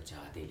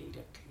बचाव के लिए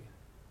रखे।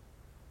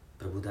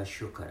 प्रभु का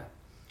शुक्र है।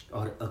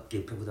 और अगे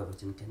प्रभु का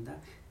वचन कहता,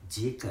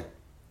 जेकर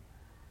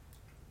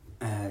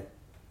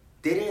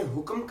तेरे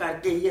हुक्म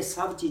करके ही ये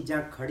सब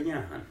चीज़ां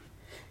खड़ियां हैं,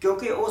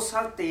 क्योंकि वो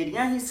सब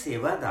तेरियां ही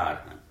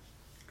सेवादार हैं।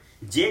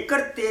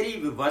 जेकर तेरी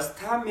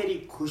व्यवस्था मेरी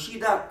खुशी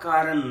का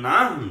कारण ना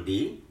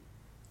हुंदी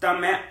तां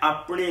मैं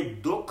अपने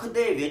दुख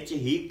दे विच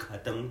ही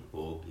खत्म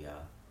हो गया।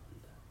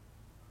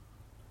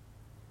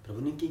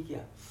 प्रभु ने की किया?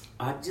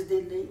 अज दे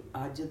लई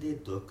अज दे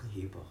दुख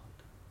ही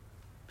बहुत।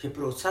 फिर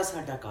भरोसा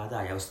साडा काहदा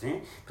आया? उसने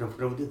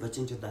प्रभु के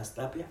वचन चो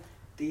दसदा पिया,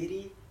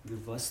 तेरी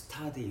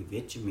व्यवस्था दे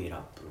विच मेरा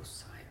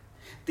भरोसा आया,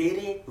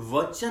 तेरे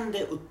वचन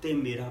दे उत्ते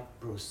मेरा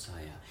भरोसा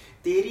आया,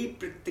 तेरी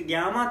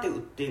प्रतिज्ञावां दे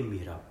उत्ते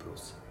मेरा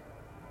भरोसा,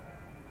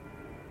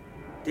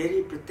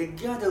 तेरी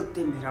प्रतिज्ञा दे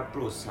उत्ते मेरा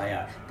भरोसा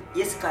आया।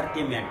 इस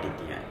करके मैं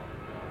टिकिया,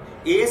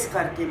 इस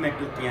करके मैं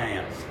टुटिया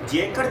आया।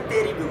 जेकर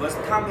तेरी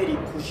व्यवस्था मेरी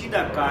खुशी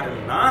का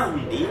कारण ना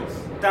हुंदी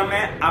तां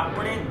मैं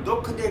अपने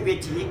दुख दे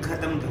विच ही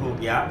खत्म हो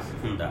गया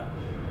हुंदा।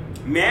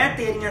 मैं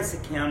तेरियां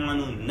सिक्ख्यावां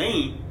नूं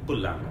नहीं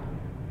भुलांगा,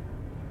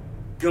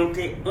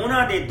 ਕਿਉਂਕਿ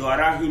ਉਹਨਾਂ ਦੇ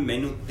ਦੁਆਰਾ ਹੀ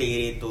ਮੈਨੂੰ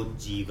ਤੇਰੇ ਤੋਂ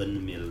ਜੀਵਨ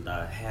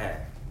ਮਿਲਦਾ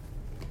ਹੈ।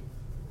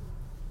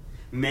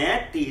 ਮੈਂ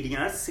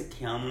ਤੇਰੀਆਂ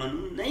ਸਿੱਖਿਆਵਾਂ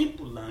ਨੂੰ ਨਹੀਂ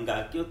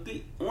ਭੁੱਲਾਂਗਾ,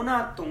 ਕਿਉਂਕਿ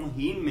ਉਹਨਾਂ ਤੋਂ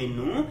ਹੀ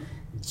ਮੈਨੂੰ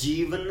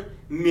ਜੀਵਨ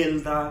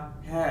ਮਿਲਦਾ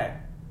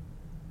ਹੈ।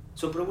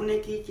 ਸੋ ਪ੍ਰਭੂ ਨੇ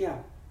ਕੀ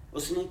ਕਿਹਾ?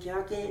 ਉਸਨੇ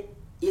ਕਿਹਾ ਕਿ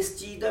ਇਸ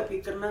ਚੀਜ਼ ਦਾ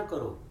ਫਿਕਰ ਨਾ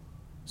ਕਰੋ,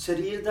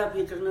 ਸਰੀਰ ਦਾ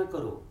ਫਿਕਰ ਨਾ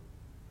ਕਰੋ,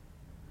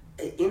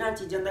 ਇਹਨਾਂ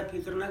ਚੀਜ਼ਾਂ ਦਾ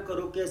ਫਿਕਰ ਨਾ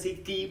ਕਰੋ ਕਿ ਅਸੀਂ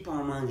ਕੀ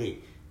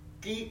ਪਾਵਾਂਗੇ,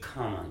 ਕੀ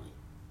ਖਾਵਾਂਗੇ।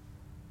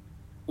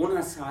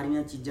 ਉਹਨਾਂ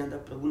ਸਾਰੀਆਂ ਚੀਜ਼ਾਂ ਦਾ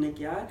ਪ੍ਰਭੂ ਨੇ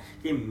ਕਿਹਾ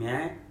ਕਿ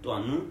ਮੈਂ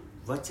ਤੁਹਾਨੂੰ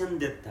ਵਚਨ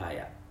ਦਿੱਤਾ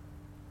ਆ।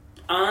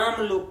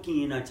 ਆਮ ਲੋਕੀ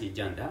ਇਹਨਾਂ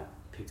ਚੀਜ਼ਾਂ ਦਾ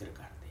ਫਿਕਰ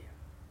ਕਰਦੇ ਆ,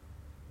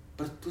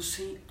 ਪਰ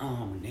ਤੁਸੀਂ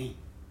ਆਮ ਨਹੀਂ,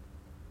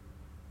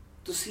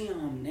 ਤੁਸੀਂ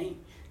ਆਮ ਨਹੀਂ।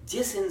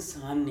 ਜਿਸ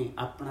ਇਨਸਾਨ ਨੇ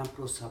ਆਪਣਾ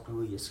ਭਰੋਸਾ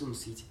ਪ੍ਰਭੂ ਯਿਸੂ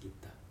ਮਸੀਹ 'ਚ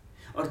ਕੀਤਾ,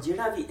 ਔਰ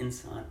ਜਿਹੜਾ ਵੀ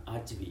ਇਨਸਾਨ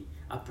ਅੱਜ ਵੀ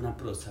ਆਪਣਾ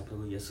ਭਰੋਸਾ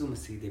ਪ੍ਰਭੂ ਯਿਸੂ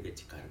ਮਸੀਹ ਦੇ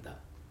ਵਿੱਚ ਕਰਦਾ,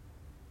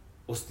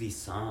 ਉਸ ਦੀ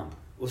ਸਾਂਭ,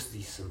 ਉਸ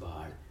ਦੀ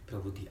ਸੰਭਾਲ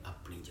ਪ੍ਰਭੂ ਦੀ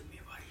ਆਪਣੀ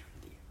ਜ਼ਿੰਮੇਵਾਰੀ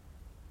ਹੁੰਦੀ ਹੈ।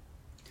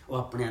 ਉਹ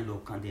ਆਪਣੇ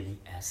ਲੋਕਾਂ ਦੇ ਲਈ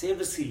ਐਸੇ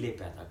ਵਸੀਲੇ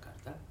ਪੈਦਾ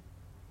ਕਰਦਾ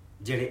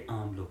ਜਿਹੜੇ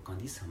ਆਮ ਲੋਕਾਂ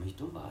ਦੀ ਸਮਝ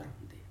ਤੋਂ ਬਾਹਰ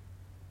ਹੁੰਦੇ ਆ,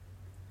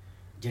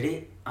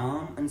 ਜਿਹੜੇ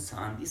ਆਮ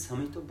ਇਨਸਾਨ ਦੀ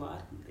ਸਮਝ ਤੋਂ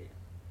ਬਾਹਰ ਹੁੰਦੇ ਆ।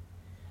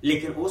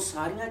 ਲੇਕਿਨ ਉਹ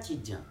ਸਾਰੀਆਂ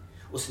ਚੀਜ਼ਾਂ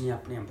ਉਸਨੇ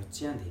ਆਪਣੇ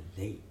ਬੱਚਿਆਂ ਦੇ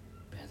ਲਈ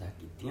ਪੈਦਾ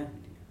ਕੀਤੀਆਂ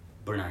ਹੁੰਦੀਆਂ,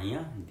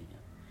 ਬਣਾਈਆਂ ਹੁੰਦੀਆਂ।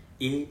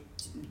 ਇਹ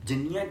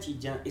ਜਿੰਨੀਆਂ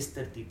ਚੀਜ਼ਾਂ ਇਸ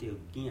ਧਰਤੀ 'ਤੇ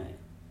ਉੱਗੀਆਂ ਹੈ,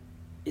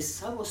 ਇਹ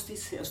ਸਭ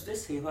ਉਸਦੇ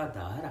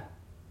ਸੇਵਾਦਾਰ ਆ।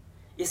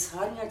 ਇਹ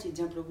ਸਾਰੀਆਂ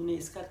ਚੀਜ਼ਾਂ ਪ੍ਰਭੂ ਨੇ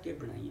ਇਸ ਕਰਕੇ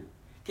ਬਣਾਈਆਂ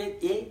ਕਿ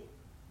ਇਹ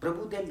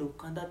ਪ੍ਰਭੂ ਦੇ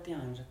ਲੋਕਾਂ ਦਾ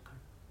ਧਿਆਨ ਰੱਖਣ,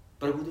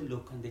 ਪ੍ਰਭੂ ਦੇ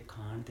ਲੋਕਾਂ ਦੇ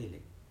ਖਾਣ ਦੇ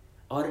ਲਈ,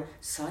 ਔਰ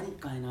ਸਾਰੀ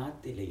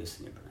ਕਾਇਨਾਤ ਦੇ ਲਈ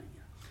ਉਸਨੇ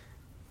ਬਣਾਈਆਂ।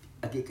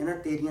 ਅੱਗੇ ਕਹਿੰਦਾ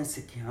ਤੇਰੀਆਂ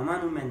ਸਿੱਖਿਆਵਾਂ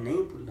ਨੂੰ ਮੈਂ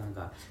ਨਹੀਂ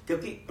ਭੁੱਲਾਂਗਾ,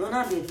 ਕਿਉਂਕਿ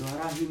ਉਹਨਾਂ ਦੇ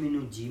ਦੁਆਰਾ ਹੀ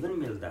ਮੈਨੂੰ ਜੀਵਨ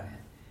ਮਿਲਦਾ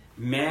ਹੈ।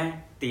 ਮੈਂ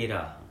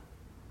ਤੇਰਾ ਹਾਂ,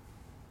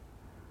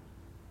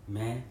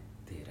 ਮੈਂ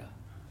ਤੇਰਾ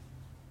ਹਾਂ।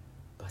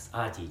 ਬਸ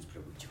ਆਹ ਚੀਜ਼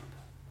ਪ੍ਰਭੂ ਚਾਹੁੰਦਾ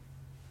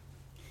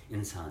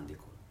ਇਨਸਾਨ ਦੇ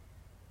ਕੋਲ,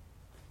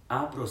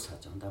 ਆਹ ਭਰੋਸਾ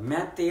ਚਾਹੁੰਦਾ।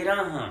 ਮੈਂ ਤੇਰਾ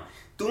ਹਾਂ,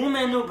 ਤੂੰ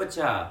ਮੈਨੂੰ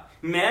ਬਚਾ,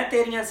 ਮੈਂ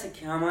ਤੇਰੀਆਂ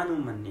ਸਿੱਖਿਆਵਾਂ ਨੂੰ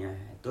ਮੰਨਿਆ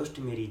ਹੈ। ਦੁਸ਼ਟ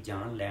ਮੇਰੀ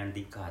ਜਾਨ ਲੈਣ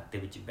ਦੀ ਘਾਤ ਦੇ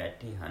ਵਿੱਚ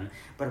ਬੈਠੇ ਹਨ,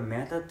 ਪਰ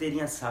ਮੈਂ ਤਾਂ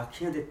ਤੇਰੀਆਂ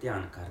ਸਾਖੀਆਂ ਦੇ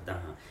ਧਿਆਨ ਕਰਦਾ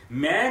ਹਾਂ।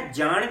 ਮੈਂ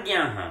ਜਾਣ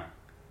ਗਿਆ ਹਾਂ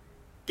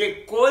ਕਿ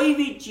ਕੋਈ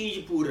ਵੀ ਚੀਜ਼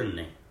ਪੂਰਨ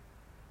ਨਹੀਂ,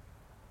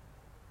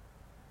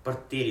 ਪਰ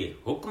ਤੇਰੇ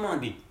ਹੁਕਮਾਂ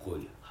ਦੀ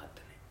ਕੋਈ ਹੱਦ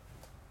ਨਹੀਂ,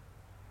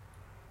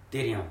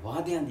 ਤੇਰਿਆਂ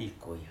ਵਾਅਦਿਆਂ ਦੀ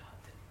ਕੋਈ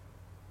ਹੱਦ ਨਹੀਂ।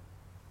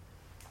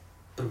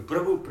 ਪਰ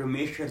ਪ੍ਰਭੂ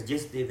ਪਰਮੇਸ਼ਰ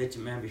ਜਿਸ ਦੇ ਵਿੱਚ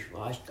ਮੈਂ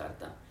ਵਿਸ਼ਵਾਸ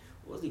ਕਰਦਾ,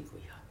 ਉਹਦੀ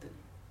ਕੋਈ ਹੱਦ ਨਹੀਂ।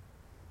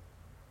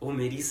 ਉਹ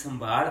ਮੇਰੀ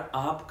ਸੰਭਾਲ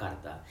ਆਪ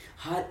ਕਰਦਾ,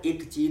 ਹਰ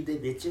ਇੱਕ ਚੀਜ਼ ਦੇ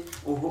ਵਿੱਚ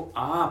ਉਹ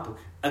ਆਪ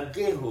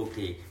ਅੱਗੇ ਹੋ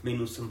ਕੇ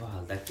ਮੈਨੂੰ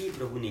ਸੰਭਾਲਦਾ। ਕੀ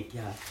ਪ੍ਰਭੂ ਨੇ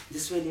ਕਿਹਾ?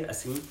 ਜਿਸ ਵੇਲੇ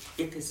ਅਸੀਂ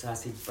ਇੱਕ ਹਿੱਸਾ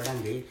ਅਸੀਂ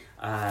ਪੜ੍ਹਾਂਗੇ,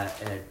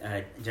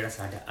 ਜਿਹੜਾ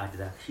ਸਾਡਾ ਅੱਜ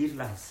ਦਾ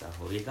ਅਖੀਰਲਾ ਹਿੱਸਾ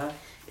ਹੋਵੇਗਾ,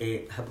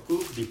 ਇਹ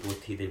ਹਬਕੂਕ ਦੀ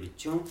ਪੋਥੀ ਦੇ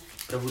ਵਿੱਚੋਂ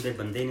ਪ੍ਰਭੂ ਦੇ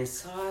ਬੰਦੇ ਨੇ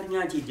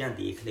ਸਾਰੀਆਂ ਚੀਜ਼ਾਂ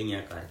ਦੇਖ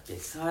ਲਈਆਂ ਕਰਕੇ,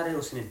 ਸਾਰੇ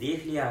ਉਸਨੇ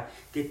ਦੇਖ ਲਿਆ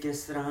ਕਿ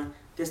ਕਿਸ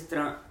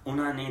ਤਰ੍ਹਾਂ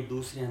ਉਹਨਾਂ ਨੇ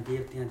ਦੂਸਰਿਆਂ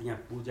ਦੇਵਤਿਆਂ ਦੀਆਂ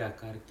ਪੂਜਾ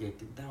ਕਰਕੇ,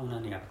 ਕਿੱਦਾਂ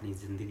ਉਹਨਾਂ ਨੇ ਆਪਣੀ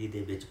ਜ਼ਿੰਦਗੀ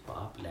ਦੇ ਵਿੱਚ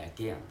ਪਾਪ ਲੈ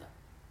ਕੇ ਆਂਦਾ,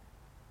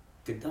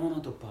 ਕਿੱਦਾਂ ਉਹਨਾਂ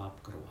ਤੋਂ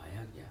ਪਾਪ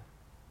ਕਰਵਾਇਆ ਗਿਆ,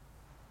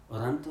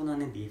 ਔਰ ਅੰਤ ਉਹਨਾਂ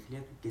ਨੇ ਦੇਖ ਲਿਆ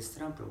ਕਿ ਕਿਸ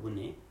ਤਰ੍ਹਾਂ ਪ੍ਰਭੂ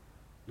ਨੇ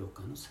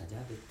ਲੋਕਾਂ ਨੂੰ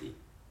ਸਜ਼ਾ ਦਿੱਤੀ।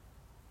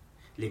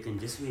 ਲੇਕਿਨ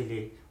ਜਿਸ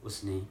ਵੇਲੇ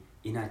ਉਸਨੇ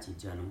ਇਹਨਾਂ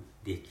ਚੀਜ਼ਾਂ ਨੂੰ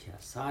ਦੇਖਿਆ,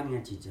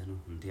 ਸਾਰੀਆਂ ਚੀਜ਼ਾਂ ਨੂੰ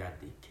ਹੁੰਦਿਆਂ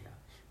ਦੇਖਿਆ,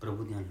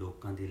 ਪ੍ਰਭੂ ਦੀਆਂ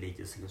ਲੋਕਾਂ ਦੇ ਲਈ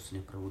ਜਿਸ ਵੇਲੇ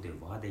ਉਸਨੇ ਪ੍ਰਭੂ ਦੇ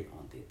ਵਾਅਦੇ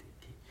ਆਉਂਦੇ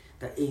ਦੇਖੇ,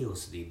 ਤਾਂ ਇਹ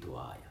ਉਸ ਦੀ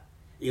ਦੁਆ ਆ।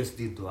 ਇਹ ਉਸ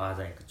ਦੀ ਦੁਆ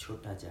ਦਾ ਇੱਕ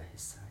ਛੋਟਾ ਜਿਹਾ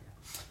ਹਿੱਸਾ ਆ।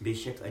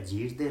 ਬੇਸ਼ੱਕ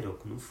ਅੰਜੀਰ ਦੇ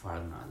ਰੁੱਖ ਨੂੰ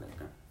ਫਲ ਨਾ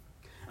ਲੱਗਣ,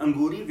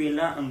 ਅੰਗੂਰੀ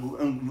ਵੇਲਾ ਨੂੰ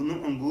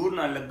ਅੰਗੂਰ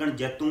ਨਾ ਲੱਗਣ,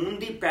 ਜੈਤੂਨ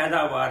ਦੀ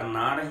ਪੈਦਾਵਾਰ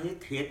ਨਾ ਰਹੇ,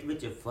 ਖੇਤ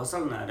ਵਿੱਚ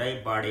ਫਸਲ ਨਾ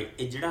ਰਹੇ, ਬਾੜੇ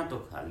ਇੱਜੜਾਂ ਤੋਂ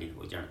ਖਾਲੀ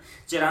ਹੋ ਜਾਣ,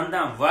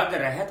 ਚਰਾਂਦਾ ਵਗ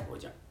ਰਹਿਤ ਹੋ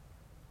ਜਾਣ।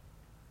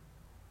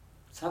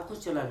 ਸਭ ਕੁਝ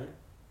ਚਲਾ ਗਿਆ।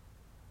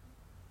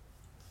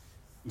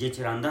 ਜੇ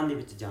ਚਰਾਂਦਾਂ ਦੇ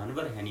ਵਿੱਚ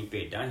ਜਾਨਵਰ ਹੈ ਨਹੀਂ,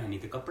 ਭੇਡਾਂ ਹੈ ਨਹੀਂ,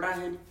 ਤੇ ਕੱਪੜਾ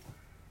ਹੈ ਨਹੀਂ।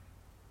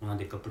 ਉਹਨਾਂ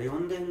ਦੇ ਕੱਪੜੇ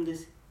ਉਹਦੇ ਹੁੰਦੇ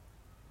ਸੀ।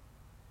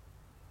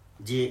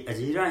 ਜੇ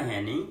ਅਜੀਰਾ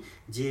ਹੈ ਨਹੀਂ,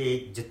 ਜੇ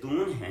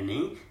ਜੈਤੂਨ ਹੈ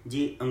ਨਹੀਂ,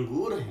 ਜੇ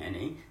ਅੰਗੂਰ ਹੈ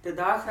ਨਹੀਂ, ਤੇ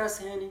ਦਾਖ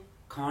ਰਸ ਹੈ ਨਹੀਂ,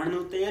 ਖਾਣ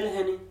ਨੂੰ ਤੇਲ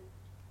ਹੈ ਨਹੀਂ,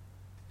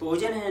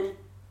 ਭੋਜਨ ਹੈ ਨਹੀਂ।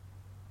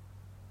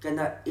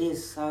 ਕਹਿੰਦਾ ਇਹ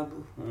ਸਭ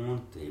ਹੋਣ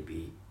ਤੇ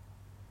ਵੀ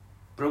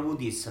ਪ੍ਰਭੂ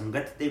ਦੀ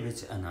ਸੰਗਤ ਦੇ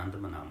ਵਿੱਚ ਆਨੰਦ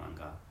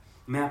ਮਨਾਵਾਂਗਾ।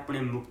 ਮੈਂ ਆਪਣੇ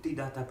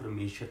ਮੁਕਤੀਦਾਤਾ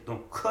ਪਰਮੇਸ਼ਰ ਤੋਂ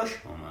ਖੁਸ਼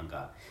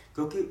ਹੋਵਾਂਗਾ,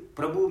 ਕਿਉਂਕਿ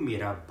ਪ੍ਰਭੂ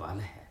ਮੇਰਾ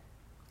ਬਲ ਹੈ।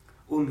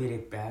 ਉਹ ਮੇਰੇ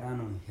ਪੈਰਾਂ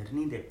ਨੂੰ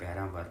ਹਿਰਨੀ ਦੇ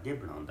ਪੈਰਾਂ ਵਰਗੇ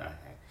ਬਣਾਉਂਦਾ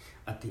ਹੈ,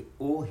 ਅਤੇ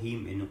ਉਹ ਹੀ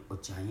ਮੈਨੂੰ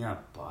ਉਚਾਈਆਂ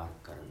ਪਾਰ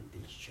ਕਰਨ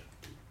ਦੀ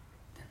ਸ਼ਕਤੀ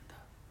ਦਿੰਦਾ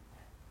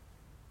ਹੈ।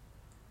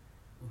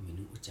 ਉਹ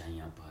ਮੈਨੂੰ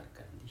ਉਚਾਈਆਂ ਪਾਰ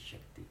ਕਰਨ ਦੀ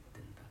ਸ਼ਕਤੀ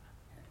ਦਿੰਦਾ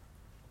ਹੈ।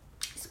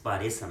 ਇਸ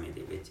ਭਾਰੇ ਸਮੇਂ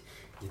ਦੇ ਵਿੱਚ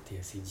ਜਿੱਥੇ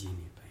ਅਸੀਂ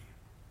ਜੀਣੇ ਪਏ ਹਾਂ,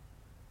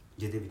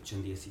 ਜਿਹਦੇ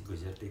ਵਿੱਚੋਂ ਦੀ ਅਸੀਂ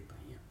ਗੁਜ਼ਰਦੇ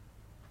ਪਏ ਹਾਂ,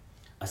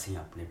 ਅਸੀਂ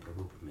ਆਪਣੇ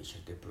ਪ੍ਰਭੂ ਪਰਮੇਸ਼ਰ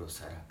 'ਤੇ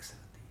ਭਰੋਸਾ ਰੱਖ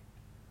ਸਕਦੇ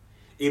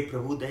ਹਾਂ। ਇਹ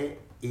ਪ੍ਰਭੂ ਦਾ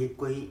ਇਹ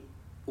ਕੋਈ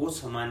ਉਹ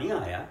ਸਮਾਂ ਨਹੀਂ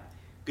ਆਇਆ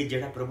ਕਿ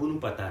ਜਿਹੜਾ ਪ੍ਰਭੂ ਨੂੰ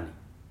ਪਤਾ ਨਹੀਂ,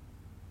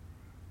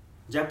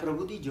 ਜਾਂ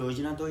ਪ੍ਰਭੂ ਦੀ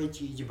ਯੋਜਨਾ ਤੋਂ ਇਹ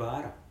ਚੀਜ਼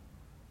ਬਾਹਰ ਆ।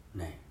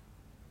 ਨਹੀਂ,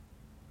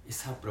 ਇਹ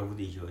ਸਭ ਪ੍ਰਭੂ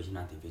ਦੀ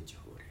ਯੋਜਨਾ ਦੇ ਵਿੱਚ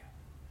ਹੋ ਰਿਹਾ।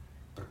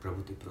 ਪਰ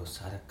ਪ੍ਰਭੂ 'ਤੇ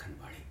ਭਰੋਸਾ ਰੱਖਣ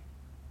ਵਾਲੇ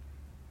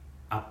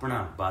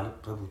ਆਪਣਾ ਬਲ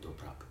ਪ੍ਰਭੂ ਤੋਂ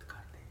ਪ੍ਰਾਪਤ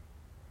ਕਰਦੇ,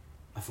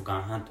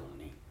 ਅਫਗਾਹਾਂ ਤੋਂ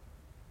ਨਹੀਂ,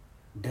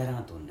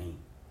 ਡਰਾਂ ਤੋਂ ਨਹੀਂ,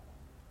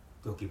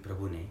 ਕਿਉਂਕਿ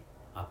ਪ੍ਰਭੂ ਨੇ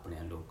ਆਪਣੇ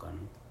ਲੋਕਾਂ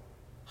ਨੂੰ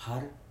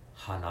ਹਰ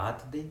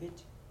ਹਾਲਾਤ ਦੇ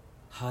ਵਿੱਚ,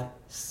 ਹਰ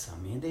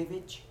ਸਮੇਂ ਦੇ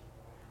ਵਿੱਚ,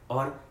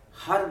 ਔਰ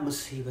ਹਰ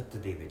ਮੁਸੀਬਤ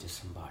ਦੇ ਵਿੱਚ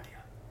ਸੰਭਾਲਿਆ।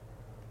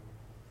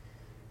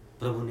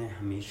 ਪ੍ਰਭੂ ਨੇ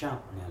ਹਮੇਸ਼ਾ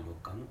ਆਪਣੇ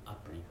ਲੋਕਾਂ ਨੂੰ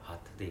ਆਪਣੇ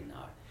ਹੱਥ ਦੇ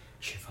ਨਾਲ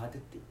ਸ਼ਿਫਾ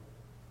ਦਿੱਤੀ,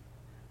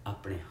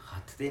 ਆਪਣੇ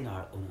ਹੱਥ ਦੇ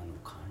ਨਾਲ ਉਹਨਾਂ ਨੂੰ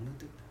ਖਾਣ ਨੂੰ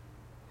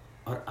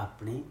ਦਿੱਤਾ ਔਰ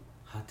ਆਪਣੇ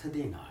ਹੱਥ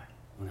ਦੇ ਨਾਲ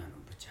ਉਹਨਾਂ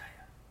ਨੂੰ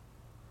ਬਚਾਇਆ।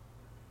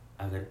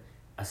 ਅਗਰ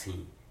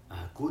ਅਸੀਂ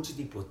ਕੁਝ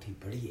ਦੀ ਪੋਥੀ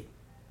ਪੜ੍ਹੀਏ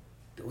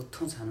ਤੇ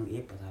ਉੱਥੋਂ ਸਾਨੂੰ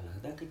ਇਹ ਪਤਾ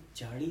ਲੱਗਦਾ ਕਿ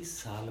 40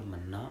 ਸਾਲ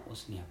ਮੰਨਾ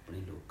ਉਸਨੇ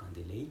ਆਪਣੇ ਲੋਕਾਂ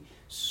ਦੇ ਲਈ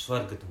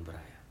ਸਵਰਗ ਤੋਂ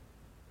ਭਰਾਇਆ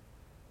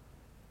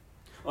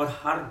ਔਰ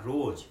ਹਰ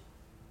ਰੋਜ਼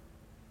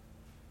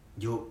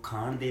ਜੋ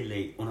ਖਾਣ ਦੇ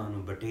ਲਈ ਉਹਨਾਂ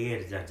ਨੂੰ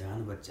ਬਟੇਰ ਜਾਂ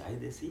ਜਾਨਵਰ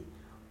ਚਾਹੀਦੇ ਸੀ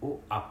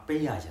ਉਹ ਆਪੇ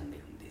ਹੀ ਆ ਜਾਂਦੇ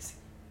ਹੁੰਦੇ ਸੀ,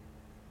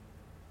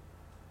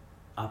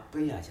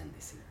 ਆਪੇ ਹੀ ਆ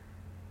ਜਾਂਦੇ ਸੀ।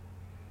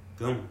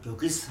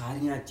 ਕਿਉਂਕਿ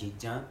ਸਾਰੀਆਂ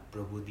ਚੀਜ਼ਾਂ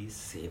ਪ੍ਰਭੂ ਦੀ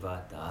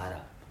ਸੇਵਾਦਾਰ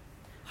ਆ।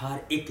 ਹਰ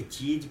ਇੱਕ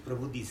ਚੀਜ਼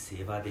ਪ੍ਰਭੂ ਦੀ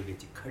ਸੇਵਾ ਦੇ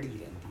ਵਿੱਚ ਖੜੀ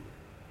ਰਹਿੰਦੀ ਹੈ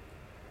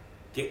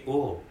ਕਿ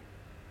ਉਹ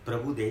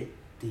ਪ੍ਰਭੂ ਦੇ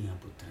ਧੀਆਂ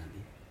ਪੁੱਤਰਾਂ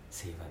ਦੀ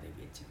ਸੇਵਾ ਦੇ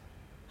ਵਿੱਚ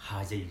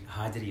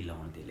ਹਾਜ਼ਰੀ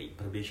ਲਾਉਣ ਦੇ ਲਈ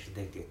ਪਰਮੇਸ਼ਰ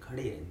ਦੇ ਅੱਗੇ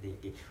ਖੜੇ ਰਹਿੰਦੇ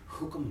ਕਿ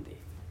ਹੁਕਮ ਦੇ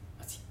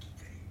ਅਸੀਂ ਕੀ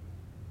ਕਰੀਏ।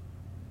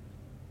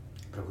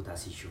 ਪ੍ਰਭੂ ਦਾ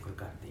ਅਸੀਂ ਸ਼ੁਕਰ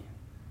ਕਰਦੇ ਹਾਂ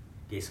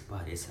ਕਿ ਇਸ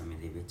ਭਾਰੇ ਸਮੇਂ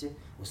ਦੇ ਵਿੱਚ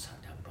ਉਹ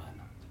ਸਾਡਾ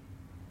ਬਾਨਾ,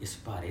 ਇਸ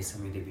ਭਾਰੇ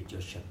ਸਮੇਂ ਦੇ ਵਿੱਚ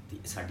ਉਹ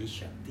ਸਾਡੀ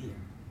ਸ਼ਕਤੀ ਹੈ,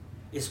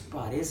 ਇਸ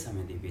ਭਾਰੇ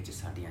ਸਮੇਂ ਦੇ ਵਿੱਚ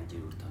ਸਾਡੀਆਂ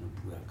ਜ਼ਰੂਰਤਾਂ ਨੂੰ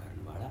ਪੂਰਾ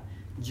ਕਰਨ ਵਾਲਾ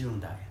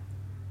ਜਿਉਂਦਾ ਹੈ।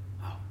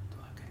 ਆਓ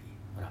ਦੁਆ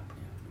ਕਰੀਏ ਔਰ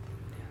ਆਪਣੇ ਆਪ ਨੂੰ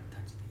ਪ੍ਰਭੂ ਦੇ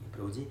ਹੱਥਾਂ 'ਚ ਦੇਈਏ।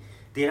 ਪ੍ਰਭੂ ਜੀ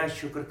ਤੇਰਾ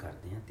ਸ਼ੁਕਰ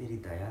ਕਰਦੇ ਹਾਂ, ਤੇਰੀ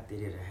ਦਇਆ,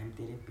 ਤੇਰੇ ਰਹਿਮ,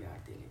 ਤੇਰੇ ਪਿਆਰ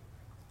ਦੇ ਲਈ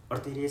ਔਰ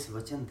ਤੇਰੇ ਇਸ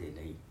ਵਚਨ ਦੇ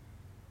ਲਈ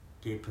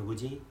ਕਿ ਪ੍ਰਭੂ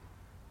ਜੀ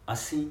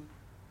ਅਸੀਂ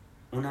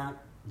ਉਹਨਾਂ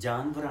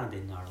ਜਾਨਵਰਾਂ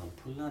ਦੇ ਨਾਲੋਂ,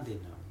 ਫੁੱਲਾਂ ਦੇ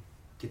ਨਾਲੋਂ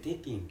ਕਿਤੇ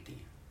ਕੀਮਤੀ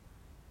ਹਾਂ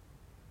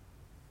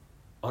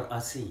ਔਰ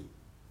ਅਸੀਂ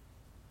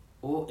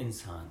ਉਹ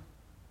ਇਨਸਾਨ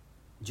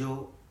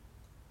ਜੋ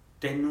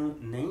ਤੈਨੂੰ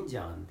ਨਹੀਂ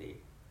ਜਾਣਦੇ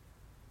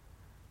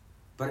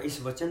ਪਰ ਇਸ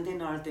ਵਚਨ ਦੇ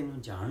ਨਾਲ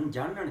ਤੈਨੂੰ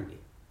ਜਾਣਨਗੇ।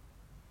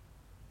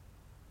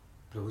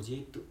 ਪ੍ਰਭੂ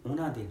ਜੀ ਤੂੰ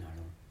ਉਹਨਾਂ ਦੇ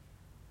ਨਾਲੋਂ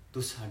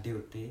ਤੂੰ ਸਾਡੇ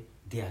ਉੱਤੇ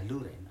ਦਿਆਲੂ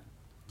ਰਹਿਣਾ,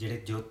 ਜਿਹੜੇ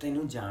ਜੋ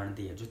ਤੈਨੂੰ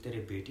ਜਾਣਦੇ ਆ, ਜੋ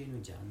ਤੇਰੇ ਬੇਟੇ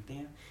ਨੂੰ ਜਾਣਦੇ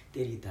ਆ।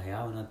 ਤੇਰੀ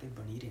ਦਇਆ ਉਹਨਾਂ 'ਤੇ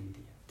ਬਣੀ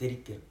ਰਹਿੰਦੀ ਹੈ, ਤੇਰੀ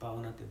ਕਿਰਪਾ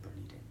ਉਹਨਾਂ 'ਤੇ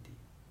ਬਣੀ ਰਹਿੰਦੀ ਹੈ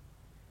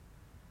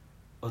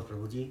ਔਰ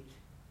ਪ੍ਰਭੂ ਜੀ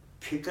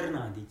ਫਿਕਰ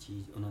ਨਾਂ ਦੀ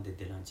ਚੀਜ਼ ਉਹਨਾਂ ਦੇ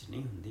ਦਿਲਾਂ 'ਚ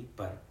ਨਹੀਂ ਹੁੰਦੀ,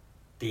 ਪਰ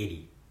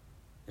ਤੇਰੀ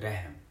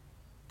ਰਹਿਮ,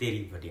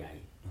 ਤੇਰੀ ਵਡਿਆਈ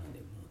ਉਹਨਾਂ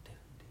ਦੇ ਮੂੰਹ 'ਤੇ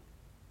ਹੁੰਦੀ।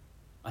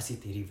 ਅਸੀਂ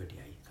ਤੇਰੀ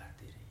ਵਡਿਆਈ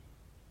ਕਰਦੇ ਰਹੀਏ,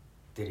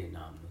 ਤੇਰੇ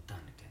ਨਾਮ ਨੂੰ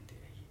ਧੰਨ ਕਹਿੰਦੇ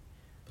ਰਹੀਏ।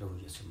 ਪ੍ਰਭੂ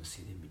ਯਿਸੂ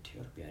ਮਸੀਹ ਦੇ ਮਿੱਠੇ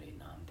ਔਰ ਪਿਆਰੇ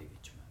ਨਾਮ ਦੇ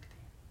ਵਿੱਚ